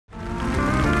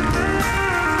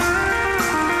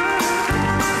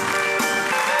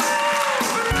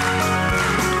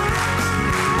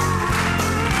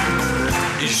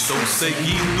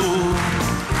seguindo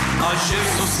a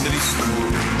Jesus Cristo.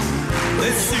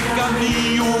 Desse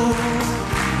caminho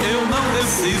eu não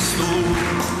desisto.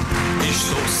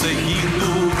 Estou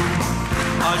seguindo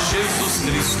a Jesus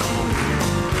Cristo.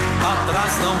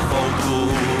 Atrás não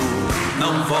volto,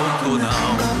 não volto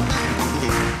não.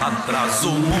 Atrás o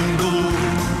mundo,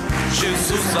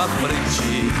 Jesus à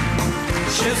frente.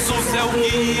 Jesus é o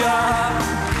guia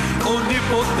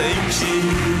onipotente.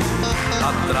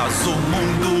 Atrás o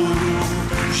mundo,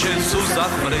 Jesus à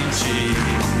frente.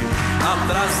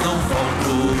 Atrás não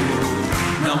volto,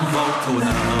 não volto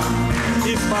não.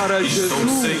 E para Estou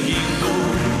Jesus,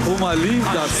 seguindo uma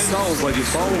linda salva de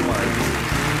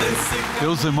palmas.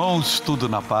 Meus irmãos, tudo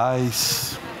na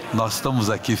paz. Nós estamos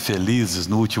aqui felizes.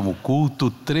 No último culto,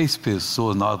 3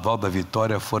 pessoas na Volta da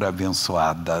Vitória foram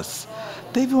abençoadas.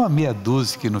 Teve uma meia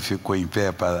dúzia que não ficou em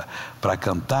pé para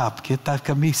cantar, porque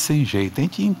fica meio sem jeito. A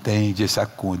gente entende esse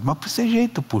acúndio, mas por sem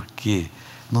jeito por quê?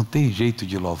 Não tem jeito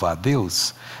de louvar a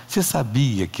Deus? Você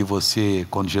sabia que você,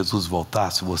 quando Jesus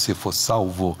voltar, se você for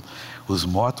salvo, os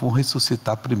mortos vão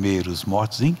ressuscitar primeiro, os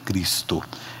mortos em Cristo.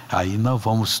 Aí nós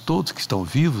vamos, todos que estão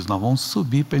vivos, nós vamos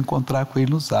subir para encontrar com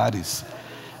Ele nos ares.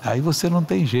 Aí você não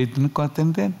tem jeito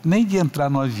nem de entrar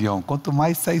no avião, quanto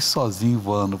mais sair sozinho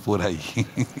voando por aí.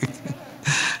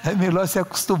 É melhor se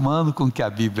acostumando com o que a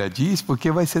Bíblia diz,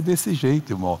 porque vai ser desse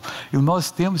jeito, irmão. E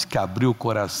nós temos que abrir o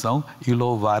coração e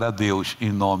louvar a Deus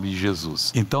em nome de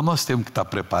Jesus. Então nós temos que estar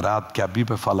preparados, porque a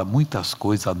Bíblia fala muitas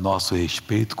coisas a nosso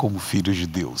respeito como filhos de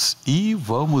Deus. E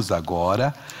vamos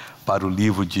agora para o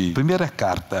livro de primeira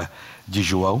carta de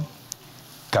João,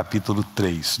 capítulo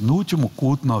 3. No último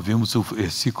culto nós vimos o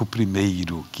versículo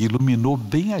 1, que iluminou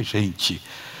bem a gente.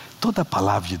 Toda a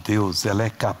palavra de Deus, ela é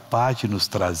capaz de nos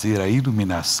trazer a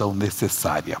iluminação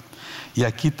necessária. E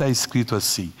aqui está escrito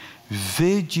assim: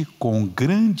 vede com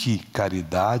grande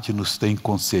caridade nos tem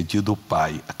concedido o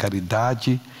Pai. A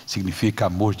caridade significa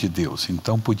amor de Deus.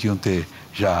 Então podiam ter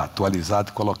já atualizado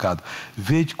e colocado: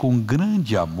 vede com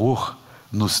grande amor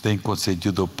nos tem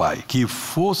concedido o Pai, que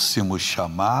fôssemos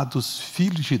chamados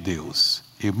filhos de Deus.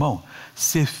 Irmão,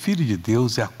 ser filho de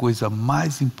Deus é a coisa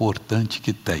mais importante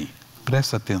que tem.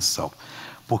 Presta atenção,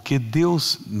 porque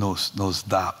Deus nos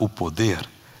dá o poder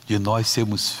de nós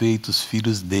sermos feitos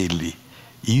filhos dele.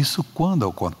 E isso quando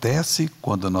acontece?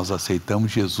 Quando nós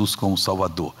aceitamos Jesus como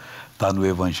Salvador. Está no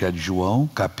Evangelho de João,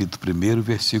 capítulo 1,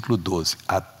 versículo 12.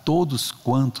 A todos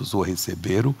quantos o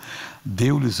receberam,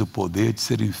 deu-lhes o poder de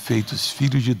serem feitos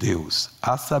filhos de Deus,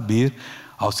 a saber,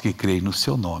 aos que creem no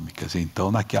seu nome. Quer dizer,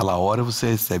 então naquela hora você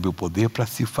recebe o poder para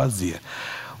se fazer.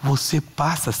 Você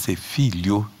passa a ser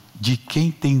filho de quem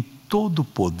tem todo o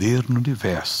poder no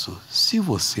universo. Se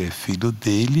você é filho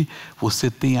dele,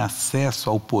 você tem acesso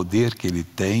ao poder que ele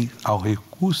tem, aos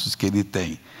recursos que ele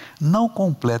tem. Não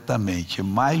completamente,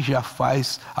 mas já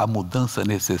faz a mudança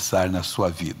necessária na sua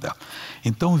vida.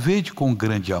 Então, vede com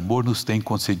grande amor nos tem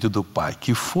concedido o Pai,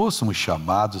 que fôssemos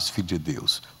chamados filhos de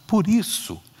Deus. Por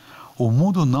isso, o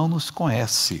mundo não nos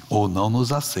conhece, ou não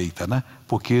nos aceita, né?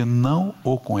 Porque não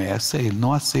o conhece, ele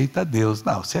não aceita Deus.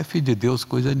 Não, você é filho de Deus,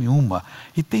 coisa nenhuma.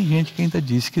 E tem gente que ainda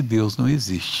diz que Deus não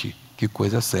existe. Que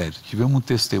coisa séria. Tivemos um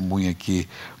testemunho aqui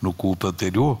no culto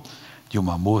anterior, de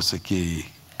uma moça que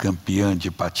campeã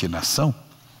de patinação,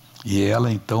 e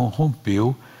ela então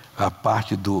rompeu a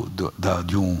parte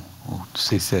de um, não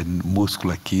sei se é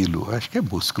músculo aquilo, acho que é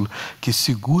músculo, que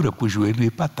segura para o joelho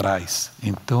ir para trás.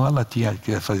 Então ela tinha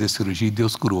que fazer cirurgia e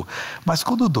Deus curou. Mas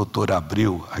quando o doutor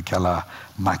abriu aquela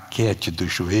maquete do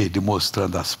joelho,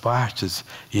 mostrando as partes,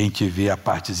 e a gente vê a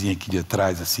partezinha aqui de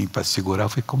trás assim para segurar, eu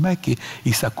falei, como é que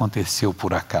isso aconteceu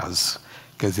por acaso?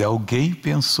 Quer dizer, alguém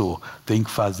pensou, tem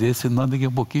que fazer, senão daqui a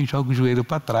pouquinho joga o joelho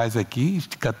para trás aqui e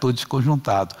fica todo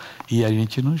desconjuntado. E a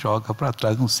gente não joga para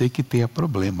trás, não sei que tenha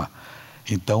problema.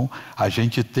 Então, a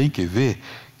gente tem que ver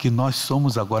que nós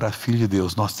somos agora filhos de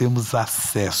Deus, nós temos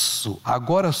acesso.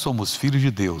 Agora somos filhos de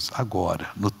Deus,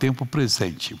 agora, no tempo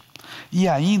presente. E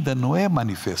ainda não é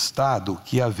manifestado o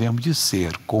que havemos de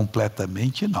ser,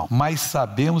 completamente não. Mas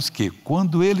sabemos que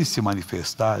quando Ele se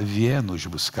manifestar, vier nos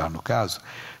buscar no caso,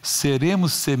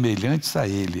 seremos semelhantes a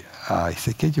Ele. Ah, isso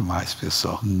aqui é demais,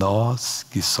 pessoal. Nós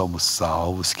que somos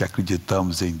salvos, que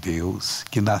acreditamos em Deus,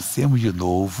 que nascemos de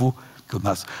novo, que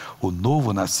o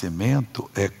novo nascimento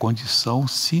é condição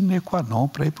sine qua non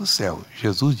para ir para o céu.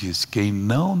 Jesus disse, quem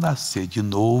não nascer de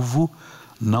novo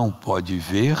não pode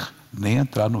ver nem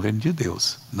entrar no reino de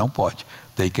Deus. Não pode.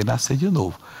 Tem que nascer de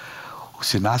novo.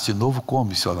 Se nasce de novo como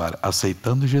missionário?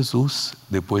 Aceitando Jesus,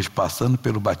 depois passando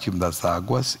pelo batismo das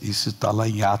águas, isso está lá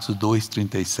em Atos 2,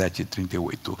 37 e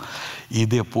 38. E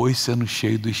depois sendo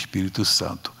cheio do Espírito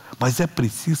Santo. Mas é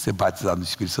preciso ser batizado no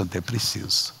Espírito Santo? É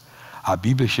preciso. A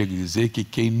Bíblia chega a dizer que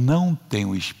quem não tem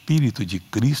o Espírito de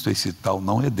Cristo, esse tal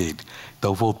não é dele.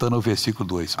 Então, voltando ao versículo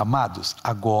 2. Amados,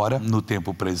 agora, no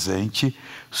tempo presente,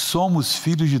 somos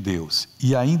filhos de Deus,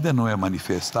 e ainda não é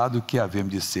manifestado o que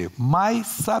havemos de ser, mas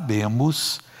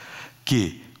sabemos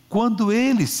que, quando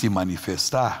Ele se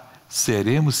manifestar,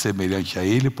 seremos semelhantes a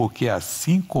Ele, porque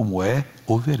assim como é,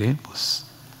 o veremos.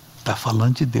 Está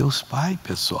falando de Deus Pai,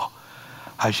 pessoal.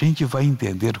 A gente vai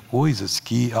entender coisas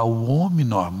que ao homem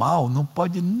normal não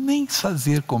pode nem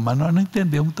fazer, mas nós não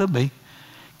entendemos também.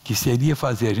 Que seria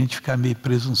fazer a gente ficar meio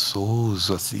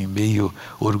presunçoso, assim, meio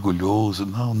orgulhoso.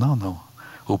 Não, não, não.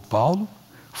 O Paulo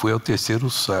foi ao terceiro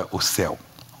céu,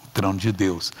 o trono de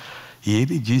Deus. E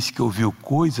ele disse que ouviu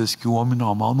coisas que o homem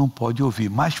normal não pode ouvir.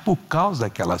 Mas por causa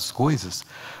daquelas coisas,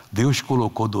 Deus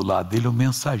colocou do lado dele um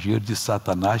mensageiro de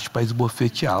Satanás para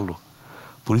esbofeteá-lo.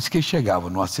 Por isso que ele chegava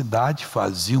numa cidade,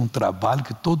 fazia um trabalho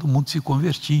que todo mundo se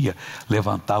convertia,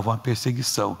 levantava uma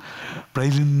perseguição, para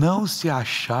ele não se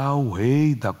achar o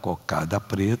rei da cocada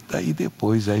preta e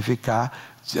depois aí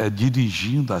ficar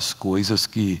dirigindo as coisas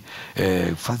que,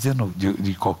 fazendo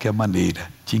de qualquer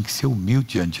maneira. Tinha que ser humilde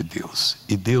diante de Deus,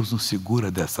 e Deus nos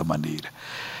segura dessa maneira.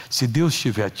 Se Deus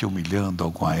estiver te humilhando em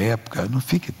alguma época, não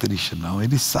fique triste não,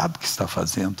 Ele sabe o que está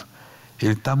fazendo.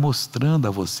 Ele está mostrando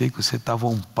a você que você estava a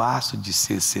um passo de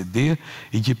se exceder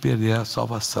e de perder a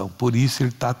salvação. Por isso Ele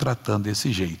está tratando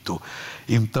desse jeito.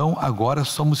 Então, agora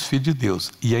somos filhos de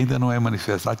Deus. E ainda não é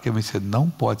manifestado, porque você não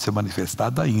pode ser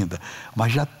manifestado ainda.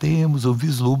 Mas já temos um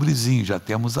vislumbrezinho, já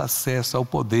temos acesso ao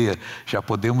poder, já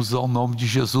podemos usar o nome de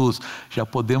Jesus, já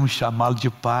podemos chamá-lo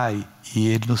de Pai e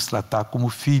Ele nos tratar como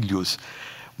filhos.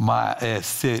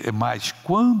 Mas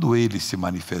quando Ele se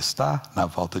manifestar na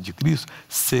volta de Cristo,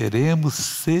 seremos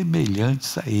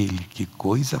semelhantes a Ele. Que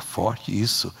coisa forte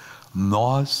isso!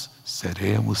 Nós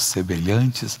seremos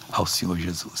semelhantes ao Senhor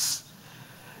Jesus.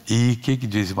 E o que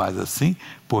diz mais assim?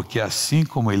 Porque assim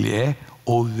como Ele é,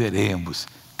 o veremos.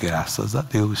 Graças a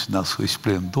Deus, no seu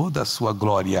esplendor da sua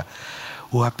glória.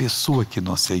 Ou a pessoa que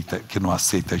não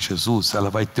aceita Jesus, ela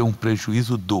vai ter um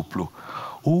prejuízo duplo.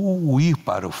 O ir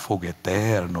para o fogo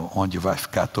eterno, onde vai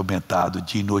ficar atormentado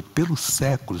dia e noite pelos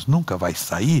séculos, nunca vai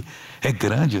sair, é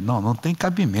grande. Não tem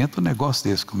cabimento um negócio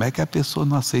desse. Como é que a pessoa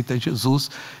não aceita Jesus?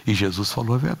 E Jesus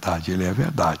falou a verdade, Ele é a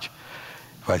verdade.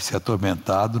 Vai ser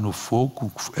atormentado no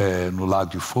fogo, no lago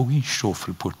de fogo e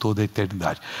enxofre por toda a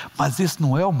eternidade. Mas esse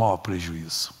não é o maior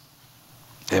prejuízo.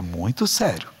 É muito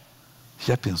sério.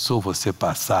 Já pensou você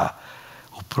passar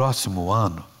o próximo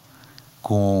ano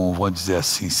com, vamos dizer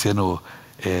assim, sendo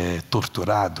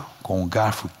torturado com um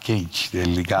garfo quente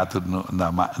ligado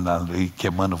e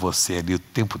queimando você ali o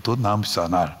tempo todo? Não,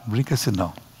 missionário, não brinca assim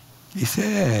não. Isso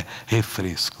é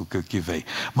refresco que vem.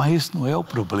 Mas esse não é o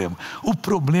problema. O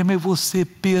problema é você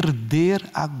perder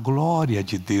a glória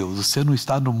de Deus. Você não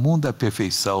está no mundo da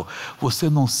perfeição. Você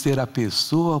não ser a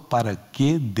pessoa para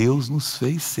que Deus nos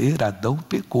fez ser. Adão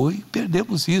pecou e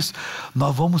perdemos isso.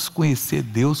 Nós vamos conhecer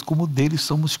Deus como dele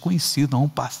somos conhecidos. Não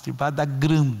vamos participar da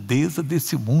grandeza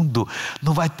desse mundo.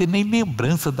 Não vai ter nem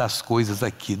lembrança das coisas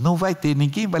aqui. Não vai ter,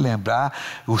 ninguém vai lembrar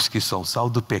os que são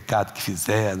salvos do pecado que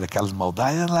fizeram, daquelas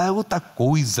maldades. Lá é outra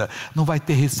coisa. Não vai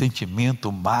ter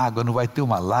ressentimento, mágoa, não vai ter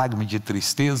uma lágrima de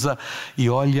tristeza. E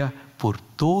olha, por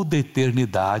toda a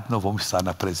eternidade nós vamos estar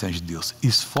na presença de Deus.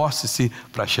 Esforce-se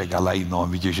para chegar lá em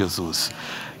nome de Jesus.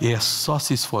 E é só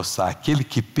se esforçar, aquele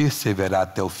que perseverar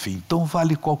até o fim. Então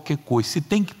vale qualquer coisa. Se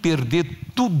tem que perder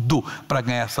tudo para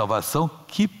ganhar a salvação,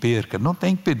 que perca. Não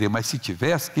tem que perder, mas se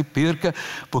tivesse, que perca,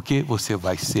 porque você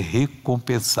vai ser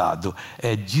recompensado.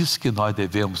 É disso que nós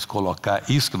devemos colocar,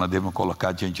 isso que nós devemos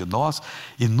colocar diante de nós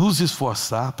e nos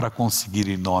esforçar para conseguir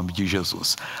em nome de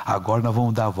Jesus. Agora nós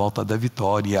vamos dar a volta da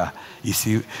vitória. E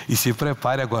se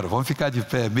prepare agora, vamos ficar de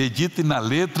pé, medite na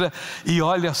letra e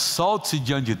olha, solte-se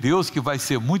diante de Deus, que vai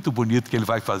ser muito bonito o que Ele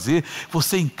vai fazer.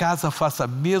 Você em casa faça a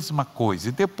mesma coisa,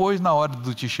 e depois na hora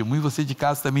do testemunho, você de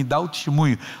casa também dá o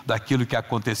testemunho daquilo que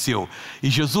aconteceu. E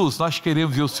Jesus, nós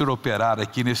queremos ver o Senhor operar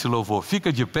aqui nesse louvor.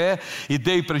 Fica de pé e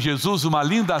dê para Jesus uma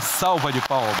linda salva de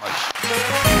palmas.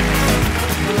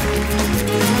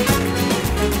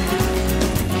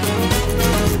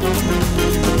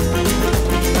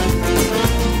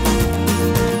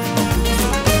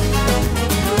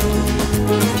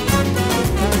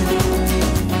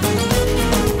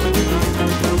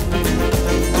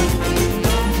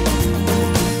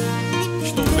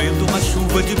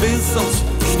 De bênçãos,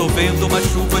 estou vendo uma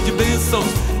chuva de bênçãos,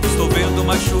 estou vendo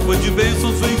uma chuva de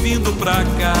bênçãos, vem vindo pra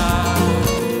cá.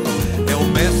 É o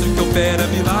mestre que opera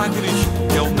milagres,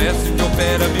 é o mestre que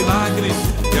opera milagres,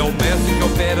 é o mestre que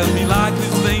opera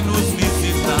milagres, vem nos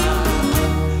visitar.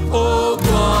 Oh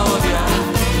glória,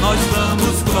 nós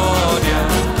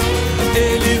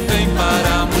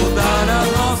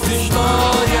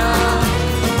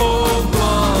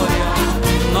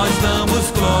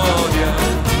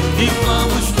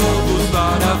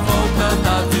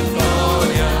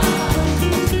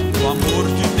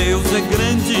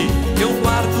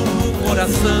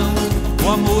coração. O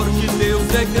amor de Deus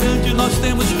é grande, nós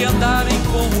temos que andar em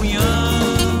comunhão.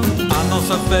 A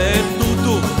nossa fé é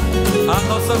tudo, a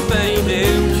nossa fé em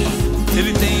Deus.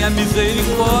 Ele tem a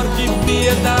misericórdia e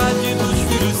piedade dos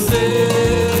filhos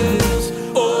seus.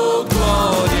 Oh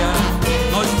glória,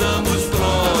 nós damos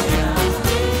glória.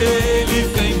 Ele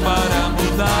vem para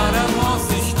mudar a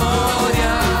nossa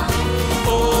história.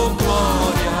 Oh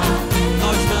glória,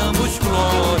 nós damos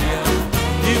glória.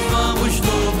 E vamos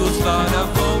todos dar a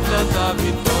volta da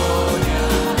vitória.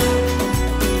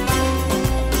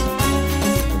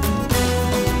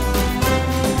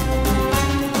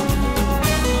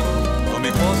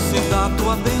 Tome posse da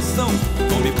tua bênção,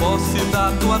 tome posse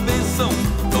da tua bênção,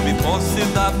 tome posse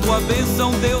da tua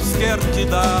bênção, Deus quer te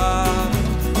dar.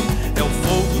 É o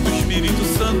fogo do Espírito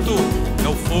Santo, é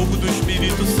o fogo do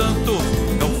Espírito Santo,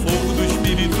 é o fogo do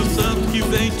Espírito Santo que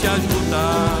vem te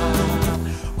ajudar.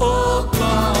 Oh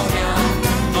glória,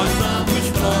 nós damos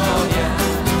glória.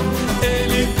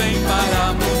 Ele vem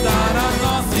para mudar a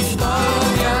nossa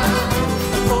história.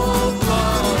 Oh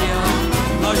glória,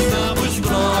 nós damos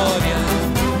glória.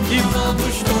 E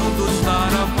vamos todos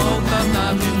dar a volta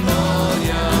da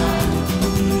vitória.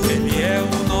 Ele é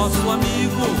o nosso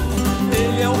amigo,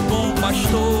 Ele é o bom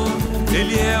pastor.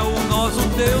 Ele é o nosso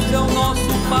Deus, é o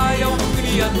nosso Pai, é o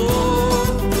Criador.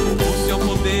 O seu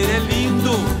poder é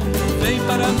lindo, vem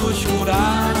para nos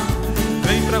curar,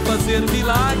 vem para fazer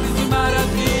milagres e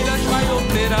maravilhas, vai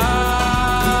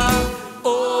operar.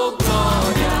 Oh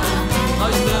glória,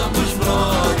 nós damos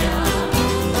glória.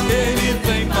 Ele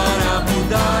vem para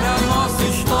mudar a nossa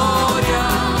história.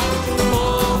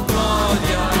 Oh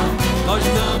glória, nós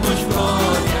damos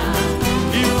glória.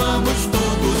 E vamos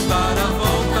todos dar a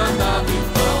volta da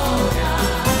vitória.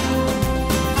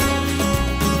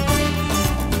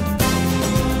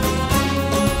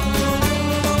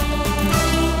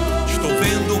 Estou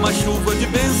vendo uma chuva de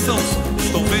bênçãos,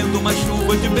 estou vendo uma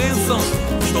chuva de bênçãos,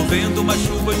 estou vendo uma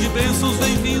chuva de bênçãos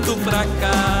vem vindo pra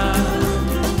cá.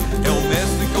 É o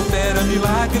mestre que opera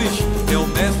milagres, é o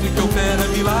mestre que opera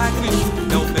milagres,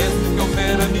 é o mestre que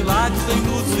opera milagres, vem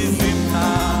nos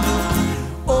visitar.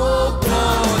 Oh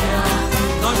glória,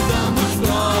 nós damos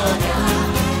glória.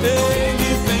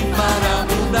 Ele vem para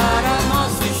mudar a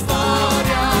nossa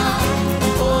história.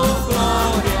 Oh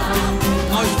glória,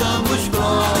 nós damos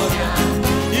glória.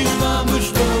 E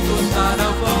vamos todos dar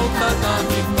a volta da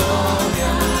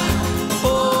vitória.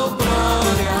 Oh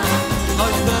glória,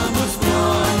 nós damos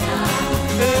glória.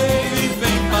 Ele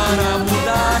vem para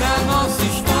mudar a nossa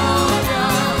história.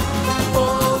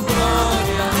 Oh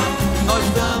glória, nós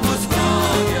damos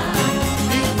glória.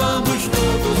 E vamos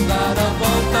todos dar a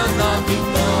volta da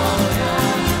vitória.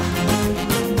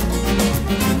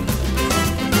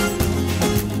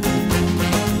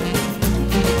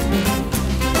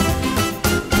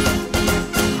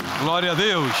 Glória a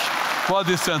Deus.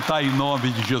 Pode sentar em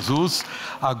nome de Jesus.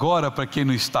 Agora, para quem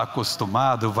não está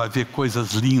acostumado, vai ver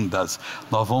coisas lindas.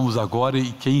 Nós vamos agora,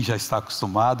 e quem já está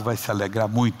acostumado vai se alegrar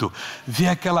muito, ver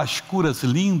aquelas curas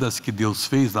lindas que Deus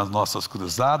fez nas nossas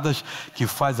cruzadas, que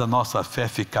faz a nossa fé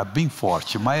ficar bem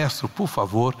forte. Maestro, por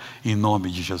favor, em nome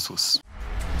de Jesus.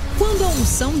 Quando a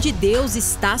unção de Deus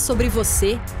está sobre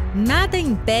você, nada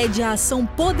impede a ação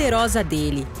poderosa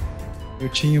dele. Eu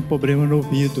tinha um problema no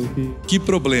ouvido. Que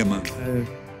problema?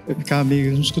 Eu ficava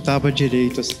meio, não escutava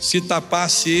direito. Assim. Se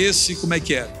tapasse esse, como é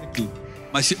que era? Aqui.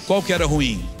 Mas qual que era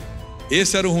ruim?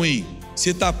 Esse era o ruim.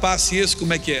 Se tapasse esse,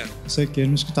 como é que era? Isso aqui, eu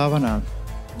não escutava nada.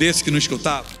 Desse que não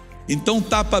escutava? Então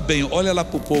tapa bem, olha lá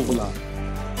pro povo lá.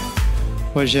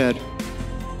 Rogério,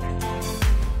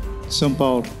 São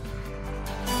Paulo.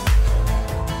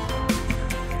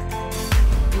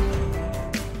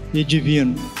 E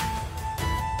Divino.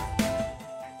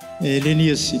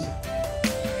 Helenice.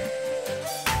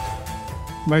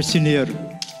 Marceneiro.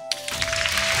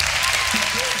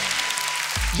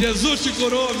 Jesus te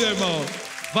curou, meu irmão.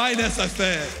 Vai nessa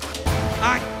fé.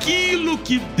 Aquilo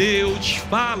que Deus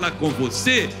fala com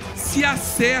você, se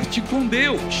acerte com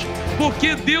Deus.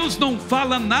 Porque Deus não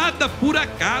fala nada por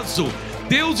acaso.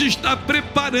 Deus está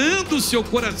preparando o seu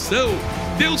coração.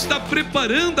 Deus está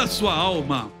preparando a sua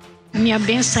alma. Minha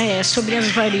bênção é sobre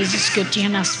as varizes que eu tinha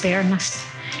nas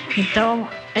pernas. Então,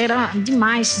 era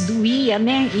demais, doía,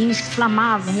 né? E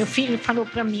inflamava. Meu filho falou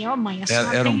para mim, ó mãe...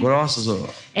 Eram grossas ou...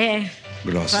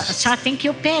 Grossas. A senhora tem que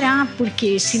operar,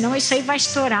 porque senão isso aí vai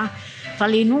estourar.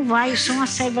 Falei, não vai, eu sou uma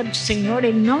serva do Senhor,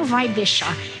 Ele não vai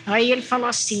deixar. Aí ele falou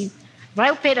assim,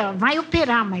 vai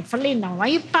operar, mãe. Falei, não.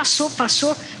 Aí passou.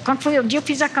 Quando foi o dia, eu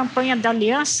fiz a campanha da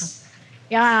aliança,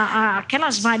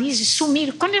 aquelas varizes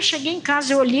sumiram. Quando eu cheguei em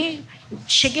casa, eu olhei,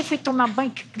 Cheguei, fui tomar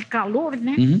banho, que calor,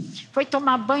 né? Fui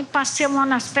tomar banho, passei a mão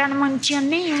nas pernas, mas não tinha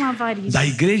nenhuma variz. Da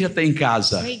igreja tem em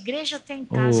casa. Da igreja tem em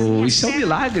casa. Isso é um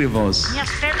milagre, irmãos. Minhas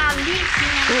pernas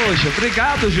limpas. Poxa,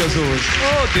 obrigado, Jesus.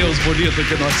 Oh, Deus bonito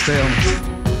que nós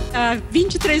temos. Há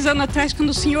 23 anos atrás, quando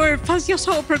o Senhor fazia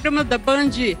só o programa da Band,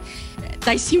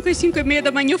 das 5 às 5:30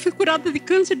 da manhã, eu fui curada de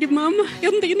câncer de mama.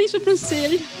 Eu não tenho nem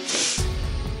sobrancelha.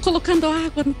 Colocando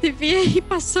água na TV e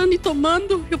passando e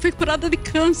tomando, eu fui curada de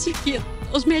câncer. Que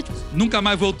os médicos... Nunca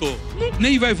mais voltou.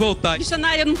 Nem vai voltar.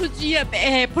 Missionária, eu não podia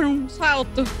pôr um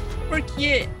salto,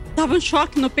 porque dava um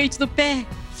choque no peito do pé.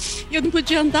 Eu não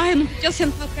podia andar, eu não podia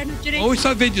sentar a perna direita. Hoje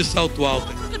só veio de salto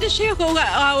alto. Eu deixei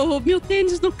o meu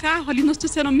tênis no carro, ali no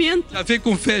estacionamento. Já veio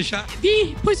com fé já?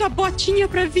 Vim, pus a botinha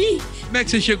pra vir. Como é que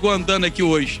você chegou andando aqui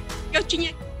hoje? Eu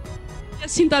tinha...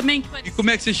 assim também. E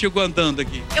como é que você chegou andando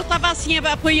aqui? Eu tava assim,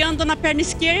 apoiando na perna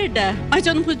esquerda, mas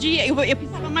eu não podia, eu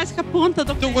pisava mais com a ponta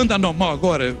do pé. Então anda normal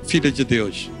agora, filha de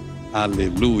Deus.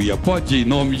 Aleluia, pode ir em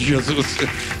nome de Jesus.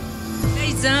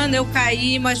 3 anos eu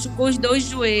caí, machucou os 2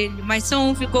 joelhos, mas só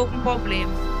um ficou com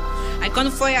problema. Aí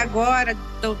quando foi agora,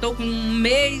 eu tô com 1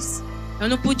 mês, eu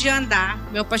não podia andar.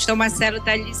 Meu pastor Marcelo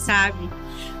tá ali, sabe.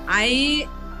 Aí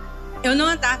eu não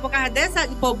andava por causa desse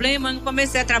problema, eu não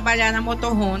comecei a trabalhar na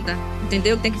motorhonda,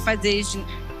 entendeu? Tem que fazer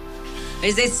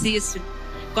exercício.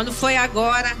 Quando foi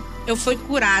agora, eu fui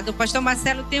curada. O pastor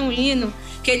Marcelo tem um hino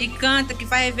que ele canta, que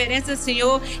faz reverência ao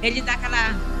Senhor, ele dá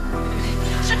aquela...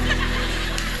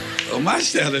 Ô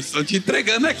Marcelo, eu estou te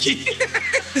entregando aqui.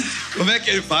 Como é que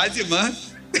ele faz, irmã?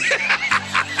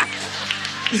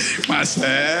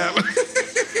 Marcelo.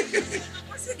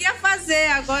 Não conseguia fazer,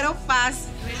 agora eu faço.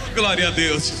 Glória a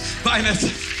Deus. Vai nessa.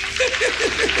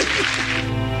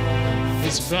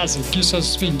 Esse braço aqui só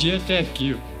suspendi até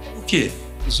aqui, ó. O quê?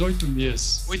 Os 8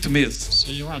 meses. 8 meses. Isso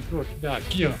aí é uma dor que dá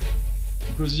aqui, ó.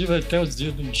 Inclusive até os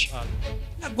dedos inchados.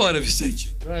 E agora,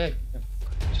 Vicente? É.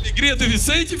 Alegria do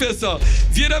Vicente, pessoal.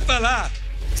 Vira pra lá.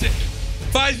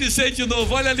 Faz Vicente de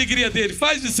novo. Olha a alegria dele.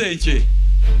 Faz, Vicente.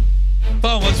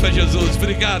 Palmas para Jesus.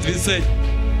 Obrigado, Vicente.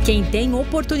 Quem tem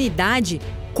oportunidade,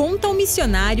 conta ao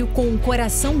missionário com um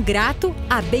coração grato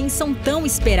à bênção tão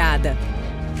esperada.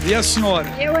 E a senhora?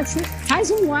 Eu, assim,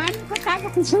 faz 1 ano que eu tava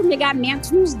com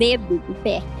formigamentos nos dedos do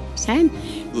pé, sabe?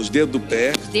 Nos dedos do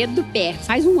pé? Nos dedos do pé,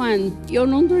 faz 1 ano. Eu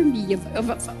não dormia.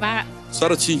 A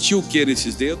senhora sentiu o que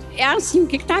nesses dedos? É assim, o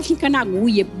que tava ficando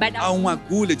agulha? Uma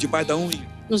agulha debaixo da unha?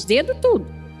 Nos dedos, tudo.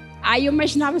 Aí eu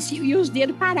imaginava assim, e os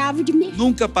dedos paravam de mexer.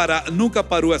 Nunca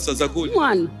parou essas agulhas? 1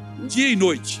 ano. Dia e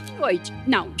noite? De noite.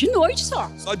 Não, de noite só.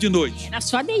 Só de noite? Era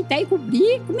só deitar e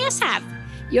cobrir e começava.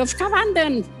 E eu ficava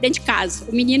andando dentro de casa.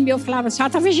 O menino meu falava assim, ela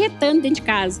tá vegetando dentro de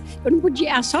casa. Eu não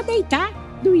podia, era só deitar,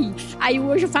 doía. Aí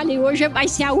hoje eu falei, hoje vai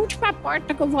ser a última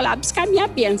porta que eu vou lá buscar minha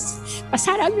bênção.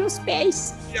 Passará meus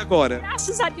pés. E agora?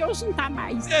 Graças a Deus não tá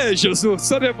mais. É, Jesus,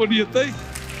 isso é bonito, hein?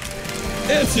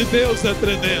 Esse Deus é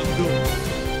tremendo.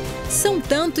 São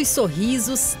tantos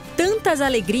sorrisos, tantas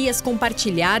alegrias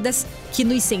compartilhadas, que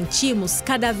nos sentimos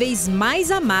cada vez mais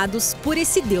amados por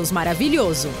esse Deus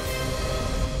maravilhoso.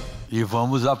 E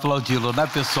vamos aplaudi-lo, né,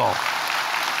 pessoal?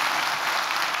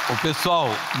 Pessoal,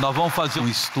 nós vamos fazer um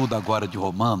estudo agora de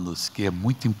Romanos, que é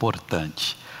muito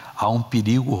importante. Há um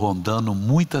perigo rondando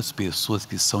muitas pessoas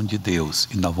que são de Deus,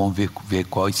 e nós vamos ver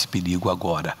qual é esse perigo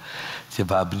agora. Você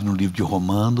vai abrir no livro de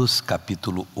Romanos,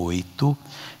 capítulo 8,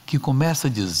 que começa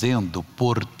dizendo: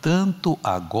 portanto,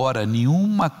 agora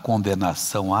nenhuma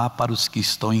condenação há para os que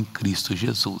estão em Cristo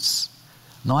Jesus.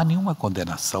 Não há nenhuma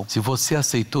condenação. Se você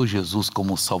aceitou Jesus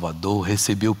como Salvador,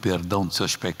 recebeu o perdão dos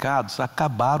seus pecados,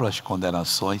 acabaram as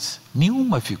condenações.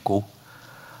 Nenhuma ficou.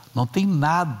 Não tem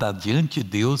nada diante de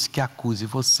Deus que acuse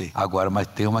você. Agora, mas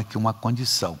tem aqui uma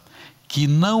condição: que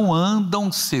não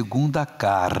andam segundo a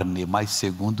carne, mas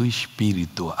segundo o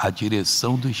Espírito, a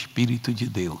direção do Espírito de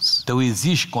Deus. Então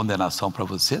existe condenação para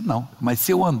você? Não. Mas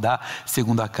se eu andar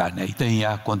segundo a carne, aí tem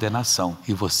a condenação,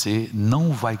 e você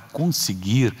não vai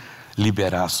conseguir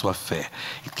liberar a sua fé.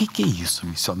 E o que é isso,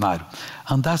 missionário?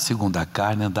 Andar segundo a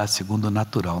carne, andar segundo o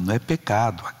natural. Não é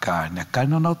pecado a carne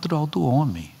é o natural do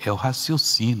homem, é o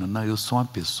raciocínio. Não, eu sou uma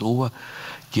pessoa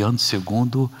que ando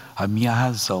segundo a minha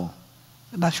razão.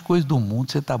 Nas coisas do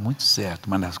mundo você está muito certo,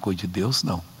 mas nas coisas de Deus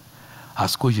não.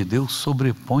 As coisas de Deus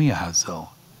sobrepõem a razão.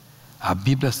 A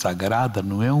Bíblia Sagrada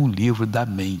não é um livro da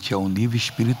mente, é um livro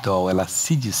espiritual. Ela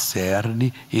se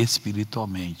discerne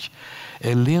espiritualmente.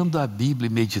 É lendo a Bíblia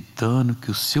e meditando que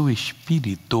o seu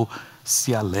espírito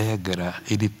se alegra,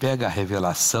 ele pega a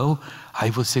revelação, aí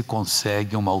você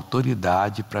consegue uma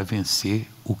autoridade para vencer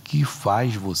o que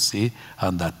faz você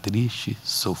andar triste,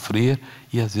 sofrer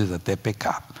e às vezes até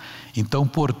pecar. Então,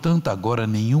 portanto, agora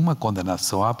nenhuma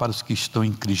condenação há para os que estão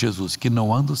em Cristo Jesus, que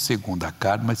não andam segundo a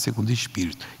carne, mas segundo o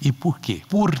Espírito. E por quê?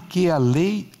 Porque a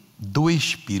lei do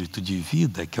Espírito de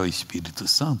vida, que é o Espírito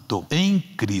Santo, em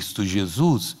Cristo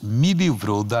Jesus, me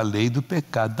livrou da lei do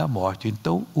pecado e da morte.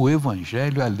 Então, o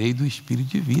Evangelho é a lei do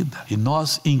Espírito de vida. E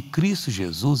nós, em Cristo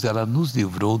Jesus, ela nos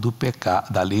livrou do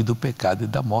pecado, da lei do pecado e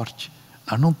da morte.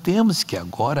 Nós não temos que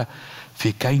agora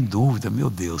ficar em dúvida, meu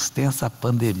Deus, tem essa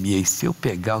pandemia, e se eu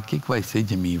pegar, o que vai ser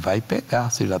de mim? Vai pegar,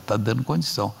 você já está dando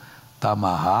condição. Está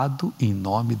amarrado em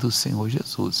nome do Senhor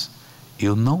Jesus.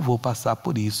 Eu não vou passar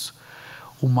por isso.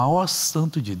 O maior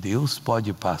santo de Deus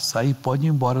pode passar e pode ir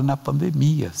embora na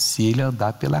pandemia, se ele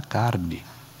andar pela carne.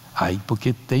 Aí,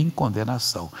 porque tem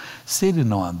condenação. Se ele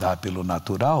não andar pelo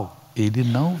natural, ele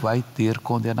não vai ter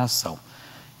condenação.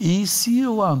 E se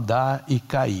eu andar e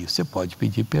cair, você pode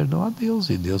pedir perdão a Deus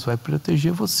e Deus vai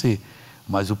proteger você.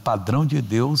 Mas o padrão de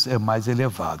Deus é mais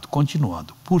elevado.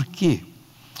 Continuando. Por quê?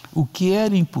 O que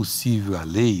era impossível à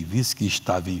lei, visto que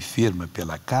estava enferma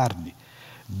pela carne,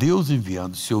 Deus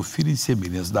enviando seu Filho em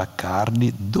semelhança da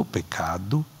carne do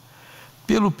pecado,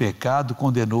 pelo pecado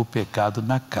condenou o pecado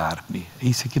na carne.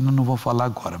 Isso aqui nós não vamos falar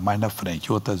agora, mais na frente,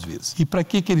 outras vezes. E para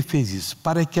que ele fez isso?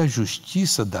 Para que a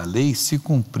justiça da lei se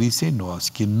cumprisse em nós,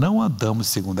 que não andamos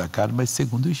segundo a carne, mas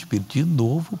segundo o Espírito. De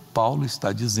novo, Paulo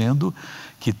está dizendo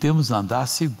que temos que andar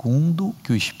segundo o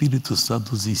que o Espírito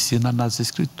Santo nos ensina nas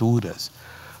Escrituras.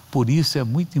 Por isso é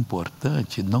muito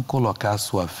importante não colocar a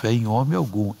sua fé em homem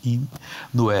algum,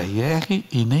 no RR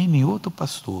e nem em outro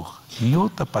pastor, em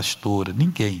outra pastora,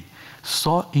 ninguém.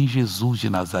 Só em Jesus de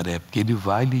Nazaré, porque ele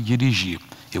vai lhe dirigir.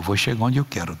 Eu vou chegar onde eu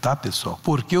quero, tá, pessoal?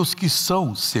 Porque os que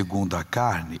são segundo a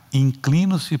carne,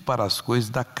 inclinam-se para as coisas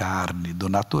da carne, do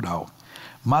natural.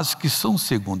 Mas os que são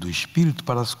segundo o Espírito,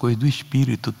 para as coisas do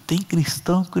Espírito. Tem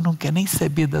cristão que não quer nem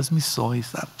saber das missões,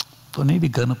 sabe? Estou nem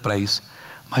ligando para isso.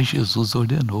 Mas Jesus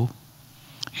ordenou.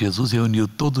 Jesus reuniu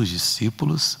todos os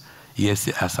discípulos e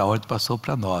essa ordem passou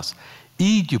para nós.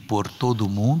 Ide por todo o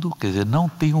mundo, quer dizer, não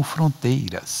tenham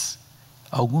fronteiras.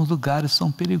 Alguns lugares são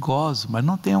perigosos, mas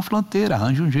não tenham fronteira.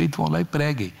 Arranjem um jeito, vão lá e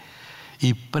preguem.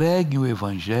 E preguem o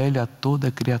Evangelho a toda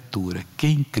criatura.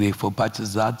 Quem crê e for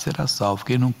batizado será salvo.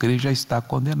 Quem não crê já está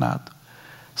condenado.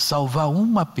 Salvar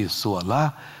uma pessoa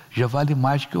lá já vale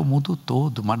mais que o mundo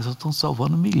todo, mas nós estamos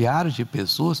salvando milhares de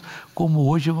pessoas, como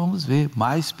hoje vamos ver,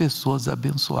 mais pessoas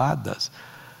abençoadas.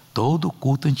 Todo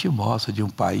culto a gente mostra de um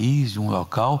país, de um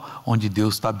local onde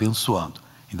Deus está abençoando.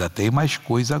 Ainda tem mais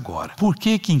coisa agora. Por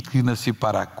que inclina-se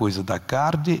para a coisa da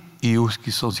carne e os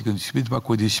que são segundo o Espírito para a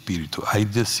coisa do Espírito? Aí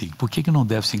diz assim, por que não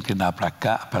deve se inclinar para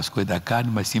as coisas da carne,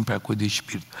 mas sim para a coisa do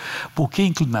Espírito? Porque a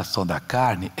inclinação da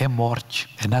carne é morte,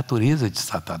 é natureza de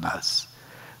Satanás.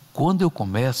 Quando eu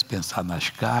começo a pensar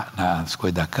nas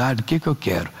coisas da carne, o que eu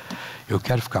quero? Eu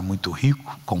quero ficar muito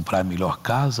rico, comprar a melhor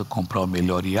casa, comprar o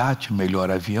melhor iate, o melhor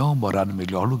avião, morar no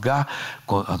melhor lugar,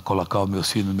 colocar o meu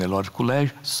filho no melhor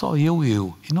colégio, só eu.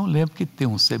 E não lembro que tem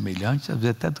um semelhante, às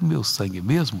vezes até do meu sangue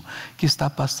mesmo, que está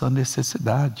passando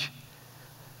necessidade.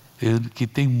 Que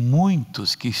tem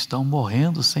muitos que estão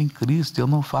morrendo sem Cristo, eu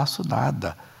não faço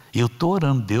nada. Eu estou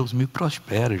orando, Deus me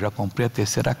prospera, já comprei a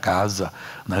terceira casa,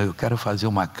 né? Eu quero fazer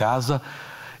uma casa,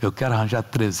 eu quero arranjar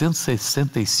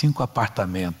 365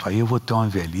 apartamentos, aí eu vou ter uma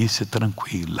velhice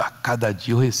tranquila, cada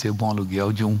dia eu recebo um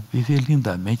aluguel de um. Viver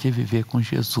lindamente é viver com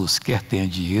Jesus, quer tenha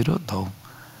dinheiro ou não.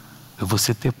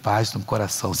 Você ter paz no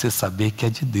coração, você saber que é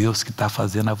de Deus, que está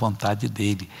fazendo a vontade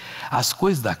dele. As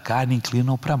coisas da carne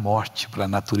inclinam para a morte, para a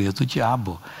natureza do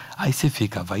diabo. Aí você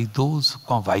fica vaidoso,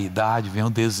 com a vaidade vem o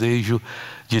desejo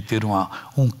de ter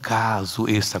um caso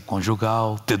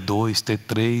extraconjugal, ter 2, ter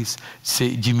 3,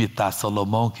 de imitar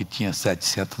Salomão, que tinha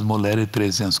 700 mulheres e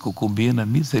 300 concubinas,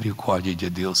 misericórdia de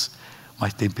Deus.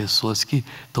 Mas tem pessoas que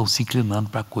estão se inclinando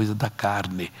para a coisa da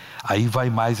carne. Aí vai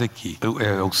mais aqui,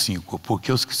 é o 5.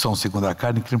 Porque os que são segundo a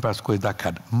carne inclinam para as coisas da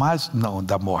carne. Mas, não,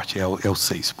 da morte, é o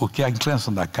 6. Porque a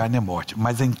inclinação da carne é morte.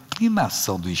 Mas a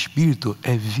inclinação do Espírito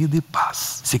é vida e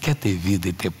paz. Você quer ter vida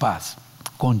e ter paz?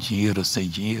 Com dinheiro ou sem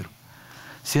dinheiro?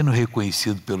 Sendo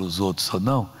reconhecido pelos outros ou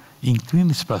não?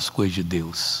 Incline-se para as coisas de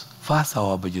Deus. Faça a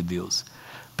obra de Deus.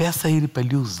 Peça a Ele para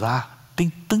lhe usar. Tem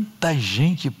tanta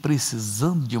gente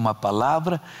precisando de uma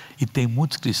palavra e tem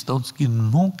muitos cristãos que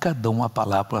nunca dão uma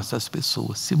palavra para essas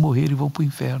pessoas. Se morrerem, vão para o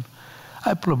inferno.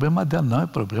 É problema dela, não, é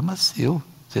problema seu.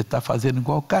 Você está fazendo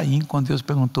igual Caim, quando Deus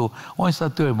perguntou, onde está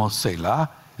teu irmão? Sei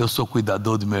lá, eu sou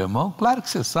cuidador do meu irmão. Claro que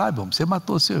você sabe, homem, você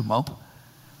matou seu irmão.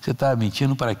 Você está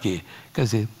mentindo para quê? Quer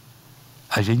dizer,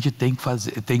 a gente tem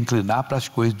que inclinar para as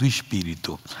coisas do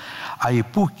Espírito. Aí,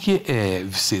 porque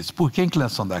a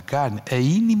inclinação da carne é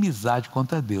inimizade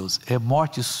contra Deus, é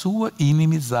morte sua e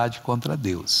inimizade contra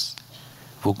Deus.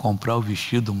 Vou comprar o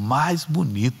vestido mais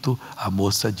bonito, a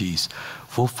moça diz.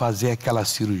 Vou fazer aquela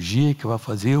cirurgia que vai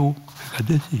fazer eu ficar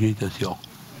desse jeito assim, ó.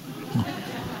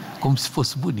 Como se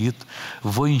fosse bonito.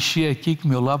 Vou encher aqui que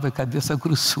meu lábio vai cadê essa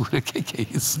grossura? O que é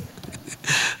isso?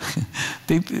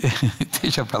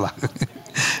 Deixa pra lá.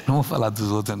 Não vou falar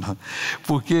dos outros, não.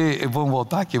 Porque, vamos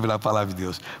voltar aqui para a palavra de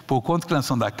Deus. Por conta que a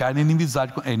inclinação da carne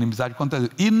é inimizade contra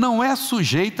Deus. E não é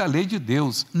sujeita à lei de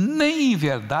Deus, nem em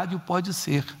verdade o pode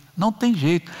ser. Não tem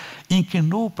jeito.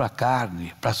 Inclinou para a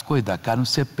carne, para as coisas da carne,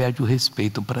 você perde o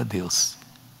respeito para Deus.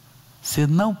 Você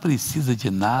não precisa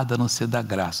de nada a não ser da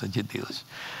graça de Deus.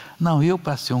 Não, eu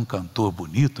para ser um cantor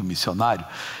bonito, missionário,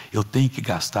 eu tenho que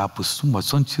gastar por uma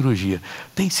sessão de cirurgia.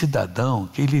 Tem cidadão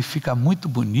que ele fica muito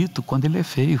bonito quando ele é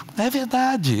feio. É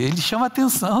verdade, ele chama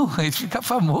atenção, ele fica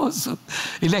famoso.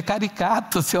 Ele é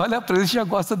caricato, você olha para ele e já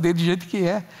gosta dele do jeito que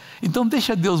é. Então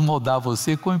deixa Deus moldar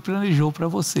você como ele planejou para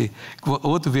você.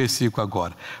 Outro versículo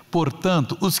agora.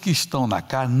 Portanto, os que estão na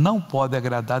carne não podem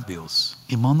agradar a Deus.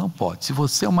 Irmão, não pode. Se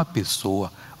você é uma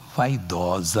pessoa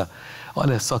vaidosa,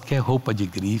 olha, só quer roupa de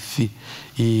grife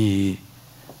e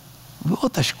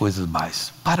outras coisas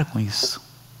mais. Para com isso.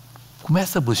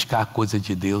 Começa a buscar a coisa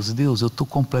de Deus. Deus, eu estou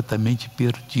completamente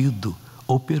perdido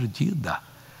ou perdida.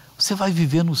 Você vai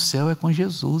viver no céu é com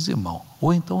Jesus, irmão.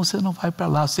 Ou então você não vai para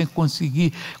lá sem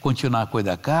conseguir continuar a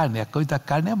coisa da carne. A coisa da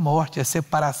carne é morte, é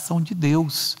separação de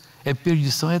Deus, é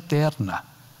perdição eterna.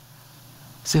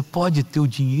 Você pode ter o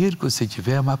dinheiro que você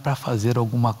tiver, mas para fazer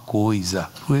alguma coisa,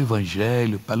 para o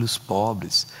evangelho, para os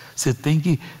pobres. Você tem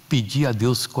que pedir a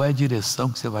Deus qual é a direção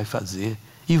que você vai fazer.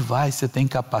 E você tem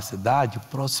capacidade,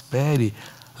 prospere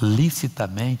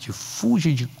licitamente,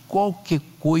 fuja de qualquer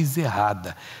coisa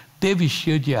errada. Teve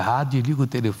cheio de errado e liga o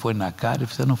telefone na cara e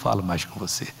você não fala mais com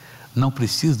você. Não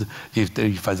precisa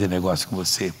de fazer negócio com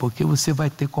você, porque você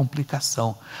vai ter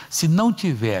complicação. Se não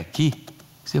tiver aqui,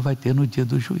 você vai ter no dia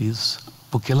do juízo.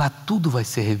 Porque lá tudo vai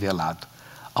ser revelado.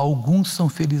 Alguns são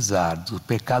felizados, o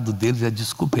pecado deles é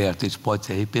descoberto, eles podem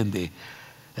se arrepender.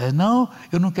 Não,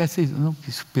 eu não quero ser, não, que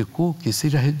pecou, que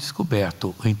seja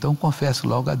descoberto. Então confesse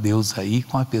logo a Deus aí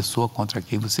com a pessoa contra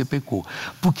quem você pecou.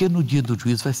 Porque no dia do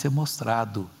juízo vai ser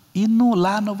mostrado. E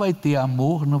lá não vai ter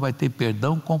amor, não vai ter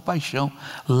perdão, compaixão.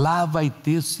 Lá vai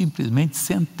ter simplesmente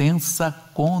sentença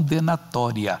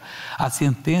condenatória. A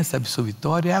sentença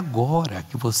absolutória é agora,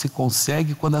 que você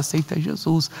consegue quando aceita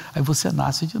Jesus. Aí você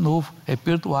nasce de novo, é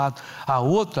perdoado. A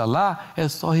outra lá é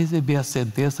só receber a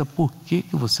sentença, por que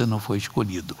você não foi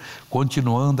escolhido.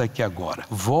 Continuando aqui agora.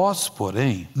 Vós,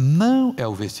 porém, não, é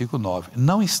o versículo 9,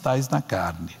 não estáis na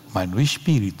carne, mas no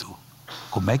Espírito.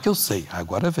 Como é que eu sei?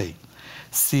 Agora vem.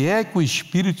 Se é que o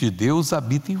Espírito de Deus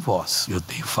habita em vós. Eu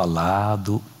tenho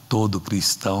falado, todo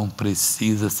cristão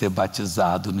precisa ser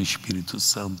batizado no Espírito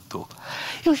Santo.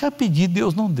 Eu já pedi,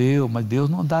 Deus não deu, mas Deus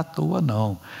não dá à toa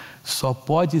não. Só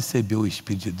pode receber o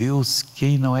Espírito de Deus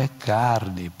quem não é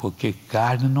carne, porque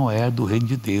carne não é do reino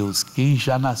de Deus. Quem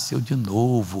já nasceu de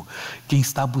novo, quem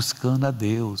está buscando a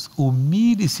Deus.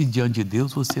 Humilhe-se diante de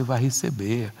Deus, você vai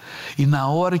receber. E na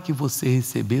hora que você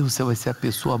receber, você vai ser a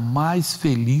pessoa mais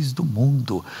feliz do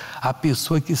mundo. A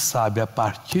pessoa que sabe, a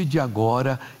partir de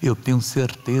agora, eu tenho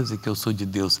certeza que eu sou de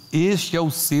Deus. Este é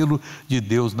o selo de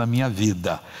Deus na minha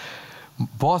vida.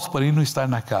 Vós, porém, não estar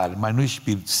na carne, mas no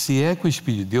Espírito. Se é que o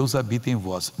Espírito de Deus habita em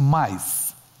vós.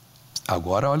 Mas,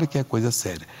 agora olha que é coisa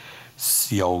séria.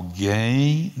 Se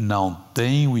alguém não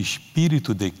tem o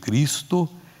Espírito de Cristo,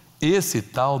 esse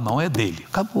tal não é dele.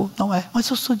 Acabou, não é. Mas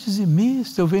eu sou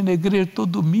dizimista, eu venho na igreja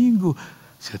todo domingo.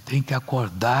 Você tem que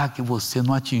acordar que você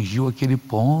não atingiu aquele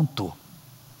ponto.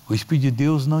 O Espírito de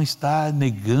Deus não está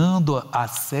negando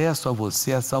acesso a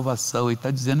você, a salvação. Ele está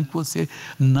dizendo que você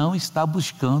não está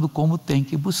buscando como tem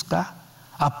que buscar.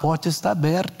 A porta está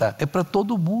aberta, é para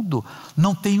todo mundo.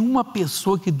 Não tem uma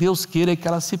pessoa que Deus queira que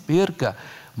ela se perca.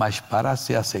 Mas para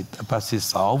ser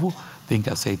salvo, tem que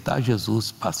aceitar Jesus,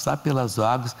 passar pelas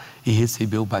águas e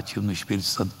receber o batismo no Espírito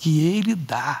Santo, que Ele